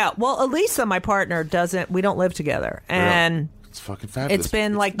like it. I know. Well, Elisa, my partner, doesn't. We don't live together, and It's fucking fabulous. It's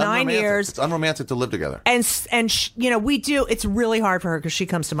been like It's 9 unromantic. years. It's unromantic to live together. And we do. It's really hard for her because she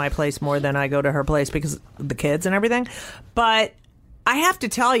comes to my place more than I go to her place because of the kids and everything. But I have to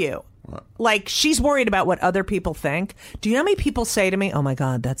tell you, like, she's worried about what other people think. Do you know how many people say to me, "Oh my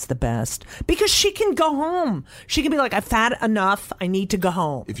God, that's the best," because she can go home. She can be like, "I've had enough. I need to go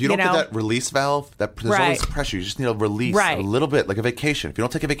home." If you don't get that release valve, there's all this pressure. You just need a release a little bit, like a vacation. If you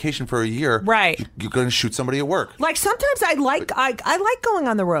don't take a vacation for a year, you're going to shoot somebody at work. Like sometimes I like going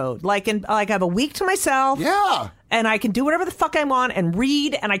on the road. Like I have a week to myself. Yeah. And I can do whatever the fuck I want and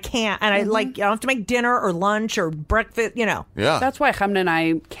read, and I can't. And I don't have to make dinner or lunch or breakfast, Yeah. That's why Hamna and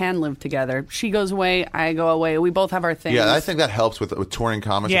I can live together. She goes away, I go away. We both have our things. Yeah, I think that helps with touring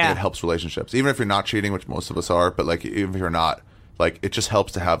comics. I think it helps relationships. Even if you're not cheating, which most of us are, but like even if you're not, like it just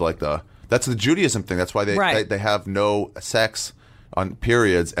helps to have like that's the Judaism thing. That's why they have no sex on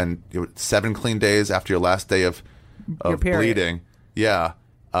periods and 7 clean days after your last day of bleeding. Yeah.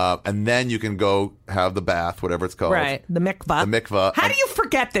 And then you can go have the bath, whatever it's called. Right. The mikvah. How do you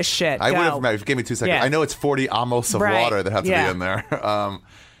forget this shit? I would have remembered. If you gave me 2 seconds. Yeah. I know it's 40 amos of water that have to be in there.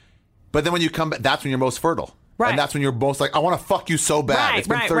 But then when you come back, that's when you're most fertile. Right. And that's when you're most like, I want to fuck you so bad. It's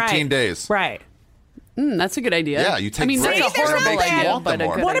been 13 days. Right. That's a good idea. Yeah, you take breaks. That's a horrible idea, but a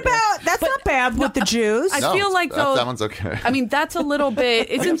good What about, that's not bad with the Jews. I feel like, though, that one's okay. I mean, that's a little bit,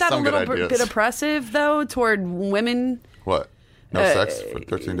 isn't that a little bit oppressive, though, toward women? What? No sex for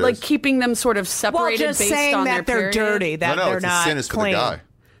 13 days? Like keeping them sort of separated just based saying on that their they're period? dirty, that they're it's not a sin is clean. For the guy.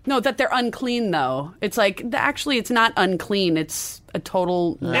 No, that they're unclean, though. It's like, actually, it's not unclean. It's a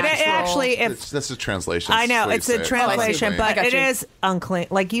total natural... This is translation. I know, it's a translation, but it is unclean.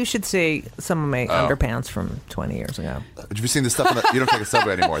 Like, you should see some of my underpants from 20 years ago. Have you seen this stuff? You don't take a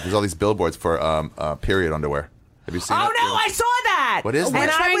subway anymore. There's all these billboards for period underwear. Have you seen it? Oh, no, I saw that. What is that? We're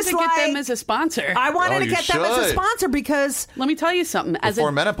trying to get them as a sponsor. I wanted to get them as a sponsor because... Let me tell you something.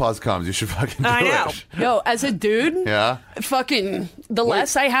 Before menopause comes, you should fucking do it. Yo, as a dude, fucking the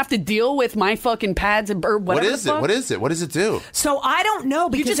less I have to deal with my fucking pads or whatever. What is it? What does it do? So I don't know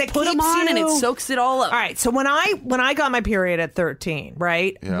because you just it put them on and it soaks it all up. All right. So when I got my period at 13,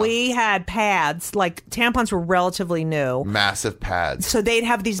 right, we had pads. Like tampons were relatively new. Massive pads. So they'd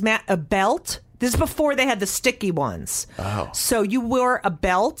have these a belt. This is before they had the sticky ones. Oh. So you wore a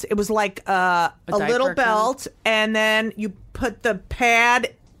belt. It was like a little belt, and then you put the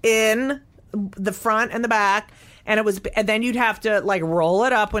pad in the front and the back, and then you'd have to like roll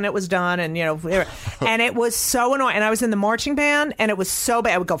it up when it was done, and and it was so annoying. And I was in the marching band, and it was so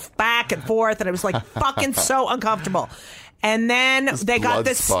bad. I would go back and forth, and it was like fucking so uncomfortable. And then they got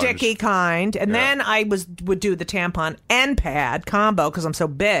the sticky kind, and then I would do the tampon and pad combo because I'm so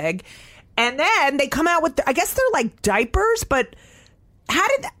big. And then they come out with, I guess they're like diapers, but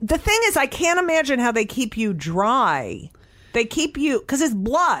the thing is, I can't imagine how they keep you dry. They keep you, because it's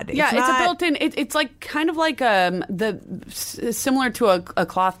blood. Yeah, it's a built-in, it's like kind of like similar to a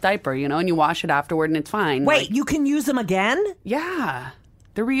cloth diaper, and you wash it afterward and it's fine. Wait, you can use them again? Yeah.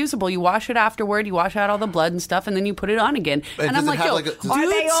 They're reusable. You wash it afterward, you wash out all the blood and stuff, and then you put it on again. And I'm like, yo, are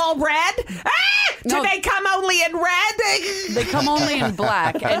they all red? Do they come only in red? They come only in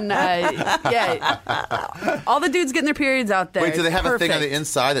black. And all the dudes getting their periods out there. Wait, do they have a thing on the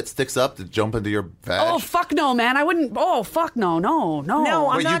inside that sticks up to jump into your vag? Oh, fuck no, man. I wouldn't. Oh, fuck no. No,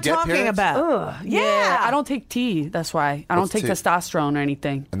 I'm not talking about. Yeah. I don't take tea. That's why. I don't take testosterone or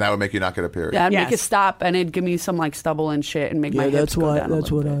anything. And that would make you not get a period. Yeah, I'd make it stop, and it'd give me some like stubble and shit and make my hips go down.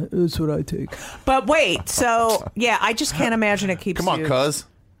 That's what I take. But wait, so I just can't imagine it keeps. Come on, cuz.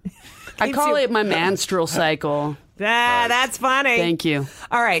 I call it my menstrual cycle. That's funny. Thank you.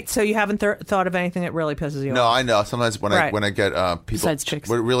 All right, so you haven't thought of anything that really pisses you off? No, I know. Sometimes when I get people, besides chicks,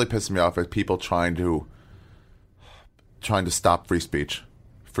 what really pisses me off is people trying to stop free speech,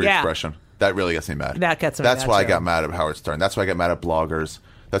 free expression. That really gets me mad. That gets me. That's why I got mad at Howard Stern. That's why I get mad at bloggers.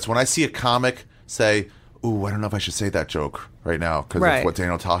 That's when I see a comic say, "Ooh, I don't know if I should say that joke right now because of what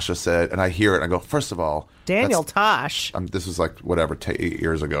Daniel Tosh just said," and I hear it and I go, first of all, Daniel Tosh. This was like 8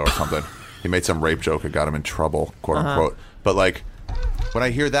 years ago or something. He made some rape joke that got him in trouble, quote unquote. But like, when I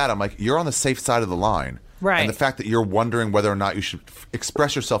hear that, I'm like, you're on the safe side of the line. Right. And the fact that you're wondering whether or not you should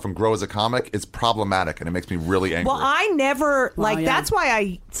express yourself and grow as a comic is problematic, and it makes me really angry. Well, I never that's why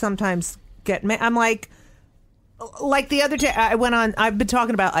I sometimes get. I'm like the other day, I've been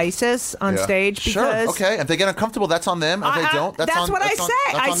talking about ISIS on stage because okay, if they get uncomfortable, that's on them. If they don't, that's what I say.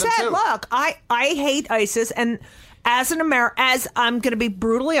 I said, look, I hate ISIS, and as I'm going to be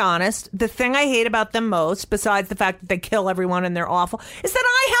brutally honest, the thing I hate about them most, besides the fact that they kill everyone and they're awful, is that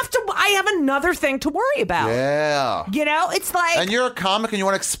I I have another thing to worry about. Yeah. You know, it's like... And you're a comic and you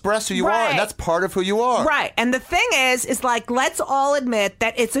want to express who you are, and that's part of who you are. Right. And the thing is like, let's all admit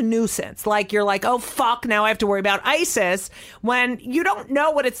that it's a nuisance. Like, you're like, oh, fuck, now I have to worry about ISIS, when you don't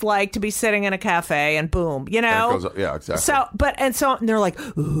know what it's like to be sitting in a cafe and boom, you know? Yeah, exactly. So they're like,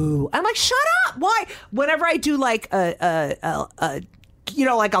 ooh. I'm like, shut up. Why? Whenever I do like you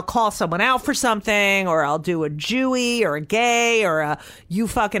know, like I'll call someone out for something, or I'll do a Jewy or a gay or a you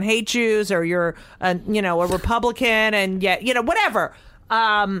fucking hate Jews, or you're a Republican, and yet, you know, whatever.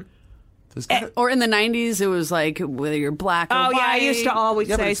 Or in the 90s, it was like, whether you're black or white. Oh, yeah, I used to always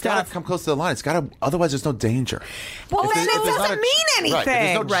but say it's got to stuff. come close to the line. It's got to, otherwise there's no danger. Well, then it doesn't mean anything. Right, if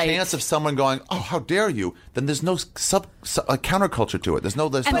there's no chance of someone going, oh, how dare you, then there's no counterculture to it. There's no...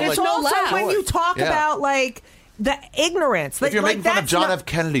 But it's also when you talk about, like, the ignorance. If you're making fun of John F.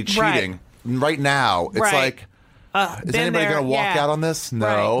 Kennedy cheating right now, it's like... is anybody going to walk out on this?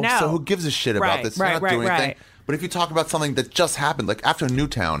 No. Right, no. So who gives a shit about this? You're not doing anything. But if you talk about something that just happened, like after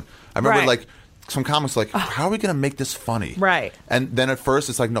Newtown, I remember like some comics like, how are we going to make this funny? Right. And then at first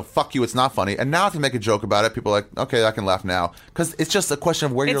it's like, no, fuck you, it's not funny. And now if you make a joke about it, people are like, okay, I can laugh now. Because it's just a question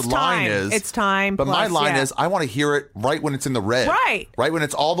of where your line is. It's time. But my line is, I want to hear it right when it's in the red. Right. Right when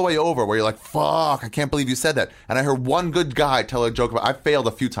it's all the way over, where you're like, fuck, I can't believe you said that. And I heard one good guy tell a joke about, I failed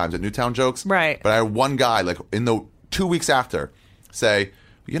a few times at Newtown jokes. Right. But I heard one guy, like in the 2 weeks after, say,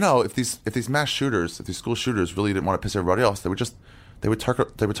 you know, if these mass shooters, if these school shooters really didn't want to piss everybody else, they would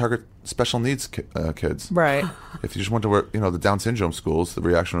target special needs kids. Right. If you just went to the Down syndrome schools, the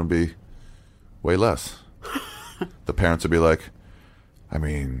reaction would be way less. The parents would be like, I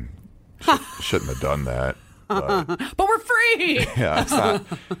mean, shouldn't have done that. But we're free. Yeah, it's not.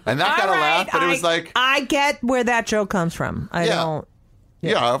 And that got a laugh, but it was like, I get where that joke comes from. I don't.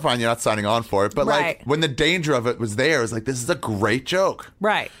 Yeah, fine, you're not signing on for it. But like when the danger of it was there, it was like, this is a great joke.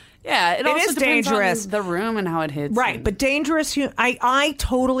 Right. Yeah, it also is depends dangerous. on the room and how it hits. Right, but dangerous. I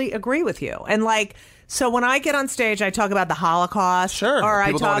totally agree with you. And like, so when I get on stage, I talk about the Holocaust. Sure, or people I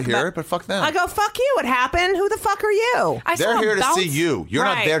talk don't want to hear it, but fuck them. I go, fuck you. It happened. Who the fuck are you? They're here to see you. You're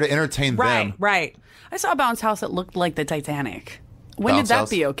not there to entertain them. Right. I saw a bounce house that looked like the Titanic. When did that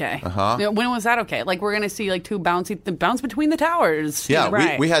be okay? When was that okay? Like, we're going to see like bounce between the towers.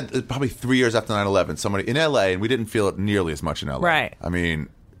 Yeah, we had probably 3 years after 9/11, somebody in L.A., and we didn't feel it nearly as much in L.A. Right. I mean...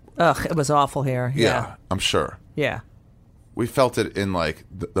 Ugh, it was awful here. Yeah, I'm sure. Yeah. We felt it in like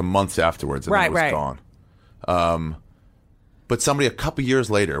the months afterwards, and it was gone. But somebody a couple years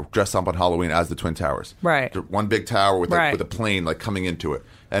later dressed up on Halloween as the Twin Towers. Right. One big tower with a plane like coming into it.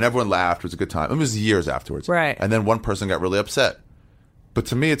 And everyone laughed. It was a good time. It was years afterwards. Right. And then one person got really upset. But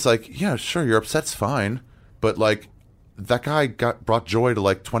to me, it's like, yeah, sure, you're upset's fine. But like, that guy brought joy to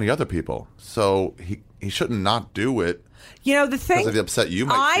like 20 other people. So he shouldn't not do it. You know, the thing... Because of the upset you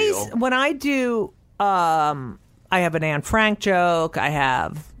might feel. When I do... I have an Anne Frank joke. I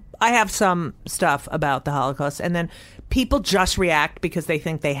have some stuff about the Holocaust. And then people just react because they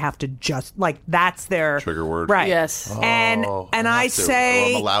think they have to just... Like, that's their... Trigger word. Right. Yes. And I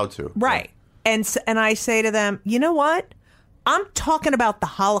say... Or I'm allowed to. Right. Yeah. And I say to them, you know what? I'm talking about the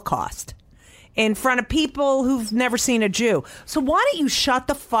Holocaust in front of people who've never seen a Jew. So why don't you shut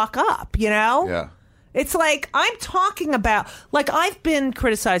the fuck up, you know? Yeah. It's like, I'm talking about, like, I've been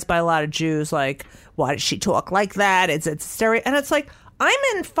criticized by a lot of Jews, like, why does she talk like that? It's stereo. And it's like, I'm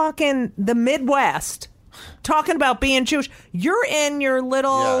in fucking the Midwest talking about being Jewish. You're in your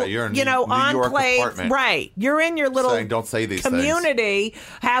little, New York enclave. Apartment. Right. You're in your little saying, don't say these community. Things.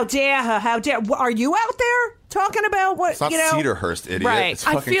 How dare her? How dare... Are you out there talking about what, it's not Cedarhurst, idiot. Right. It's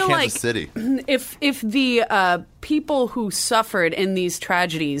fucking Kansas City. If the people who suffered in these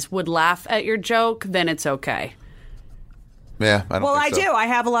tragedies would laugh at your joke, then it's okay. Yeah, I don't think so. I do. I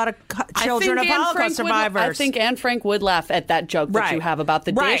have a lot of children of Holocaust survivors. I think Anne Frank would laugh at that joke that you have about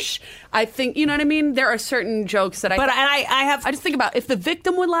the dish. I think, you know what I mean? There are certain jokes that I just think about, if the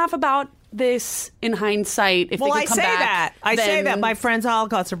victim would laugh about this in hindsight, if they could come back. I say that. My friend's a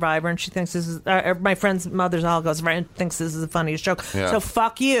Holocaust survivor, and she thinks this is... my friend's mother's a Holocaust survivor and thinks this is the funniest joke. Yeah. So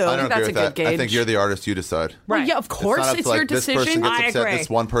fuck you. I don't that's agree with that. Gauge. I think you're the artist. You decide. Right. Well, yeah, of course. It's your decision. This person gets upset. Agree. This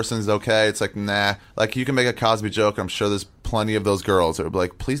one person's okay. It's like, nah. Like, you can make a Cosby joke. I'm sure there's plenty of those girls that would be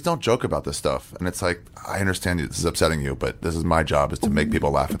like, please don't joke about this stuff. And it's like, I understand this is upsetting you, but this is my job, is to make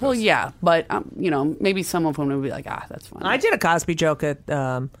people laugh at this. Well, yeah. But, maybe some of them would be like, that's fine. I did a Cosby joke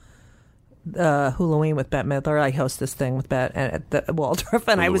at... Halloween with Bette Midler. I host this thing with Bette at the Waldorf,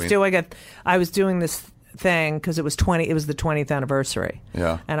 and Halloween. I was doing this thing because it was the 20th anniversary.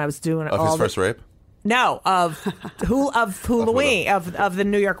 Yeah, and I was doing his first rape. No, of Halloween, of the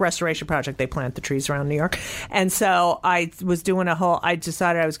New York Restoration Project. They plant the trees around New York. And so I was doing I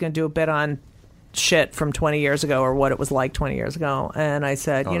decided I was going to do a bit on shit from 20 years ago or what it was like 20 years ago. And I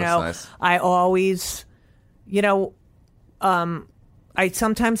said, nice. I always,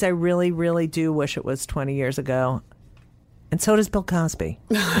 sometimes I really, really do wish it was 20 years ago. And so does Bill Cosby.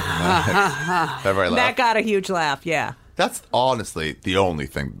 Everybody laughed. That got a huge laugh, yeah. That's honestly the only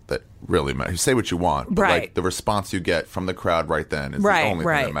thing that really matters. You say what you want, but Right. like the response you get from the crowd right then is Right, the only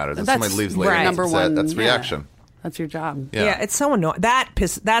right. thing that matters. If That's somebody leaves later, right. number one. that's yeah. reaction. That's your job. Yeah. It's so annoying.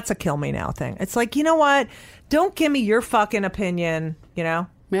 That's a kill me now thing. It's like, you know what? Don't give me your fucking opinion, Yeah.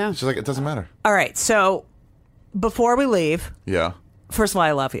 It's just like, it doesn't matter. All right, so before we leave, Yeah. first of all,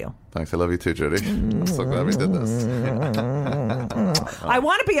 I love you. Thanks. I love you too, Judy. I'm so glad we did this. I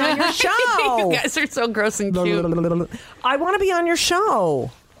want to be on your show. You guys are so gross and cute. I want to be on your show.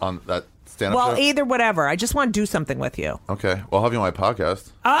 On that stand-up Well, show? either whatever. I just want to do something with you. Okay. Well, I'll have you on my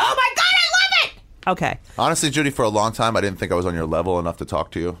podcast. Oh my God, I love it. Okay. Honestly, Judy, for a long time, I didn't think I was on your level enough to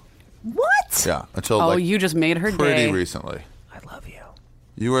talk to you. What? Yeah. Until Oh, like you just made her pretty day. recently. I love you.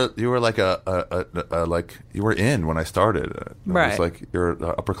 You were like like you were in when I started. It Right. was like you're an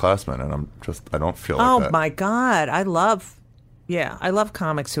upperclassman, and I don't feel like Oh that. my God, I love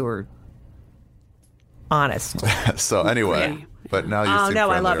comics who are honest. So anyway, Yeah. but now you. Oh, seem no,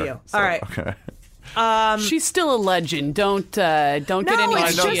 I love friendlier, you. so, All right. Okay. She's still a legend. Don't get No, any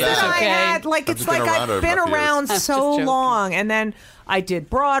it's know just ideas, that. that I okay? had like I've it's just been like around her I've been enough years. around I'm just so joking. long, and then I did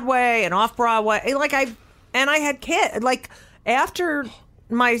Broadway and off Broadway. Like I had kids. Like after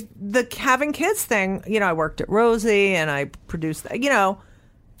having kids thing, I worked at Rosie and I produced.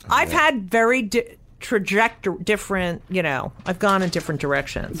 I've had very different. I've gone in different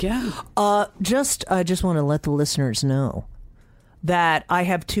directions. Yeah. I just want to let the listeners know that I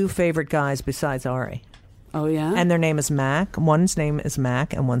have two favorite guys besides Ari. Oh, yeah? And their name is Mac. One's name is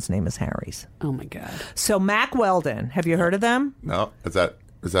Mac, and one's name is Harry's. Oh, my God. So Mac Weldon, have you heard of them? No, is that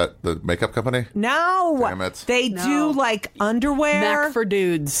the makeup company? No, Damn it. they do like underwear. Mac for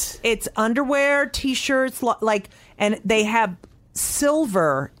dudes. It's underwear, t-shirts, and they have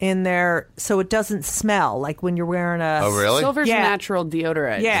silver in there so it doesn't smell like when you're wearing a. Oh, really? Silver's Yeah. a natural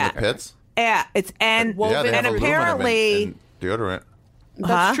deodorant. Yeah. The pits? Yeah, it's and Yeah, they and have aluminum apparently. in deodorant.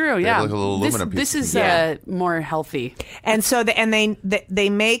 That's true, They yeah. have like a little aluminum this piece. is Yeah. more healthy. And so they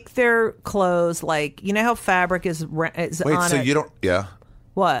make their clothes like how fabric is Wait, on so it. you don't? Yeah.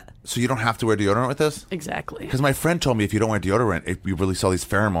 What? So you don't have to wear deodorant with this? Exactly. Because my friend told me if you don't wear deodorant, you release all these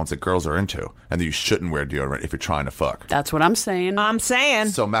pheromones that girls are into, and that you shouldn't wear deodorant if you're trying to fuck. That's what I'm saying. I'm saying.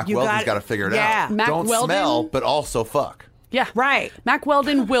 So Mac you Weldon's got to figure it yeah. out. Mac Don't Weldon- smell, but also fuck. yeah. Right. Mac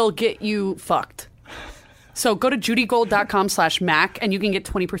Weldon will get you fucked. So go to judygold.com/Mac and you can get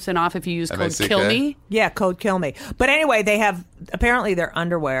 20% off if you use code M-A-C-K? KILLME. Yeah, code kill me. But anyway, they have apparently their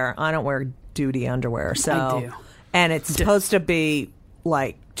underwear. I don't wear duty underwear, so I do. and it's supposed to be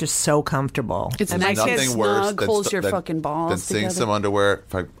like just so comfortable. It's and nice my and kids, Nothing worse snug, holds your fucking balls than seeing together. some underwear.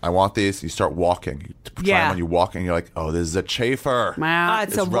 If I want these, you start walking. You try Yeah. them on, you walk, and you're like, oh, this is a chafer. Wow.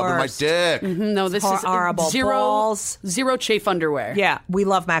 it's It's the rubbing worst. my dick. No, this is horrible. zero Balls. zero chafe underwear. Yeah, we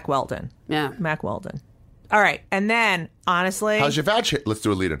love Mac Weldon. Yeah. Mac Weldon. All right, and then honestly, How's your vag hair? Let's do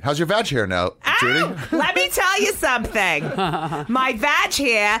a lead in. How's your vag hair now, Judy? Ow! Let me tell you something. My vag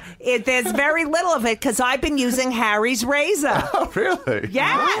hair, there's very little of it because I've been using Harry's razor. Oh, really?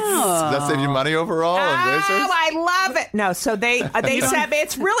 Yes. Does that save you money overall on razors? Oh, I love it. No, so they said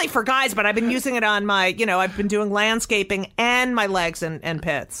it's really for guys, but I've been using it on my, I've been doing landscaping and my legs and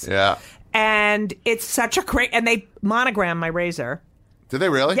pits. Yeah. And it's such a great, and they monogram my razor. Did they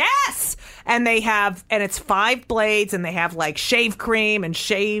really? Yes. And it's 5 blades and they have like shave cream and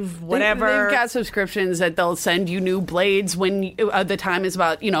shave whatever. They've got subscriptions that they'll send you new blades when the time is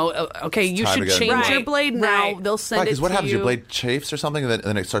about, okay, you time should to get change another your one. blade now. Right. They'll send Right, it because what to happens? you. Your blade chafes or something, and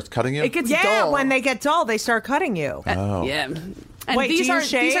then it starts cutting you? It gets yeah, dull. when they get dull, they start cutting you. Oh. Yeah. And Wait, do these you are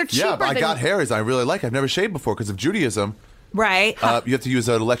shave? cheaper Yeah, but I than- got Harry's. I really like it. I've never shaved before because of Judaism. Right. You have to use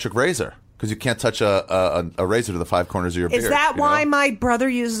an electric razor because you can't touch a razor to the 5 corners of your beard. Is that you why know? my brother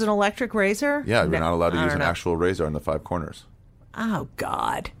uses an electric razor? Yeah, you're not allowed to I use don't an know. actual razor on the 5 corners. Oh,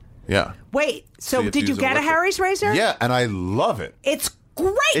 God. Yeah. Wait, so you have to did you use an get a electric- Harry's razor? Yeah, and I love it. It's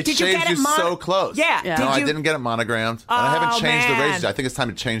great. It did you shaves get it you so close. Yeah. Yeah. Did No, I you- didn't get it monogrammed. And I haven't Oh, changed the man. razors. I think it's time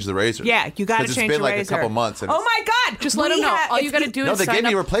to change the razors. Yeah, you got to 'Cause change it's been the like razor. a couple months. And Oh it's- my God! Just let them know. All you got to do No, is they sign gave me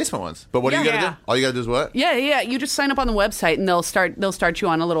up. replacement ones. But what do you got to Yeah. do? All you got to do is what? Yeah. You just sign up on the website and they'll start you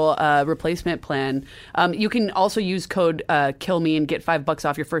on a little replacement plan. You can also use code Kill Me and get $5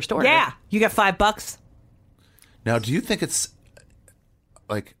 off your first order. Yeah, you get $5. Now, do you think it's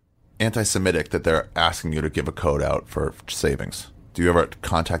like anti-Semitic that they're asking you to give a code out for savings? Do you ever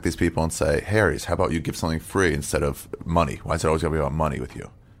contact these people and say, Harry's, how about you give something free instead of money? Why is it always going to be about money with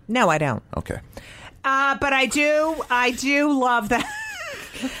you? No, I don't. Okay. But I do love that.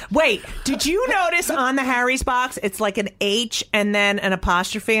 Wait, did you notice on the Harry's box, it's like an H and then an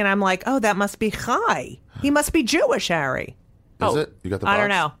apostrophe, and I'm like, oh, that must be Chai. He must be Jewish, Harry. Is it? You got the box? I don't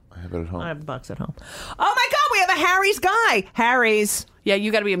know. I have it at home. I have the box at home. Oh my God, we have a Harry's guy. Harry's. Yeah,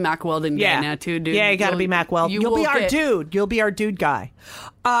 you got to be a Mack Weldon guy now too, dude. Yeah, you got to be Mack Weldon. You'll be our dude. You'll be our dude guy.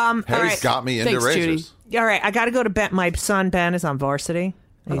 Harry's got me into razors. Judy. All right, I got to go to Ben. My son Ben is on varsity.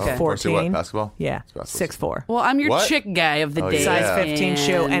 He's 14. Varsity what, basketball? Yeah, 6'4". Well, I'm your What? chick guy of the day. Size 15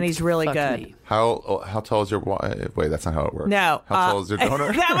 shoe, and he's really Fuck good. me. How tall is your... Wait, that's not how it works. No. How tall is your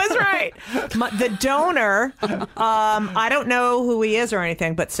donor? That was right. The donor, I don't know who he is or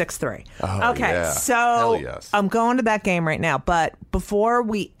anything, but 6'3". Oh, okay, yeah. so Hell yes. I'm going to that game right now. But before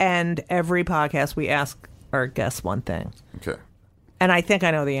we end every podcast, we ask our guests one thing. Okay. And I think I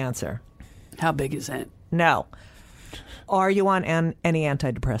know the answer. How big is it? No. Are you on any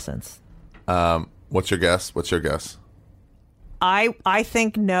antidepressants? What's your guess? I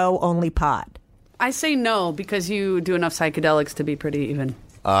think no, only pot. I say no because you do enough psychedelics to be pretty even.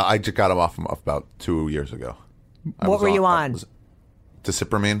 I just got him off about 2 years ago. What were you on?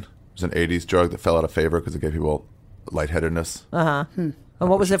 Disipramine. It was an 80s drug that fell out of favor because it gave people lightheadedness. And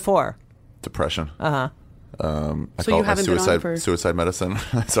what was it for? Depression. I So call you it my haven't been on for... suicide medicine.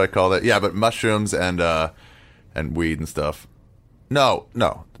 So I call it. Yeah, but mushrooms and weed and stuff. No.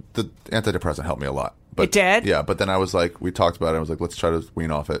 The antidepressant helped me a lot. But, it did? Yeah, but then I was like, we talked about it. I was like, let's try to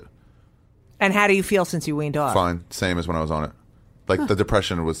wean off it. And how do you feel since you weaned off? Fine. Same as when I was on it. Like the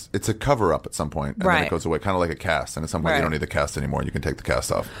depression it's a cover up at some point, and then it goes away, kind of like a cast. And at some point, you don't need the cast anymore. You can take the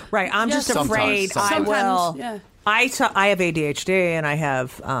cast off. Right. I'm just afraid I will. Yeah. I have ADHD and I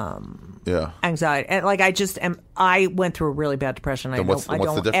have anxiety, and like I went through a really bad depression. Then what's the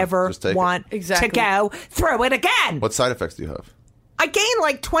difference? Ever Just take want to go through it again. What side effects do you have? I gained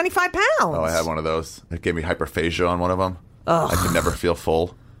like 25 pounds. Oh, I had one of those. It gave me hyperphagia on one of them. I could never feel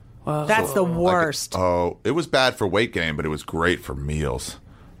full. That's the worst. It was bad for weight gain, but it was great for meals.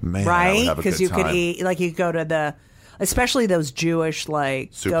 Man, right? Because you could eat, like you go to especially those Jewish, like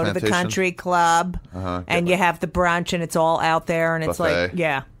Soup go plantation? to the country club and you have the brunch and it's all out there and it's buffet. like,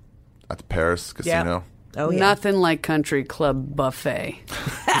 yeah. At the Paris Casino. Yep. Oh, yeah. Nothing like country club buffet.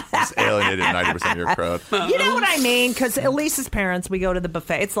 Just alienated 90% of your crowd. You know what I mean? Because Elisa's parents, we go to the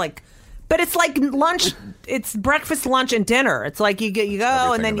buffet. It's like, but it's like lunch. It's breakfast, lunch, and dinner. It's like you go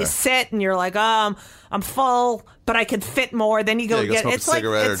Everything and then you sit and you're like, I'm full, but I could fit more. Then you go you go smoke it's a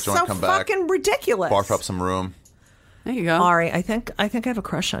cigarette like or it's joint, so come back, fucking ridiculous. Barf up some room. There you go. Ari, I think I have a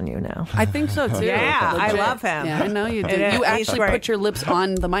crush on you now. I think so too. Yeah, I Legit. love him. Yeah, I know you do. He's You actually great. put your lips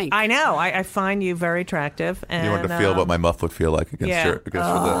on the mic. I know. I find you very attractive. And, You wanted to feel what my muff would feel like against your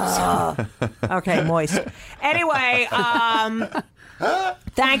lips. Okay, moist. Anyway,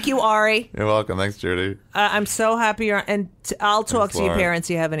 thank you, Ari. You're welcome. Thanks, Judy. I'm so happy. And I'll talk Thanks, to your Lauren. parents.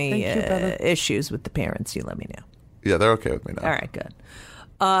 You have any Thank you, brother. issues with the parents, you let me know. Yeah, they're okay with me now. All right, good.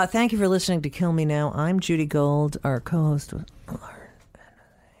 Thank you for listening to Kill Me Now. I'm Judy Gold. Our co-host was Lauren.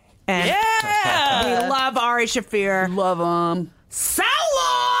 And we love Ari Shafir. Love them. So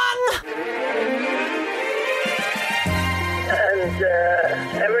long! And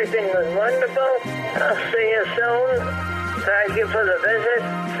everything was wonderful. I'll see you soon. Thank you for the visit.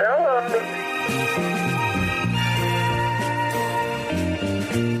 So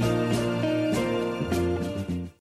long.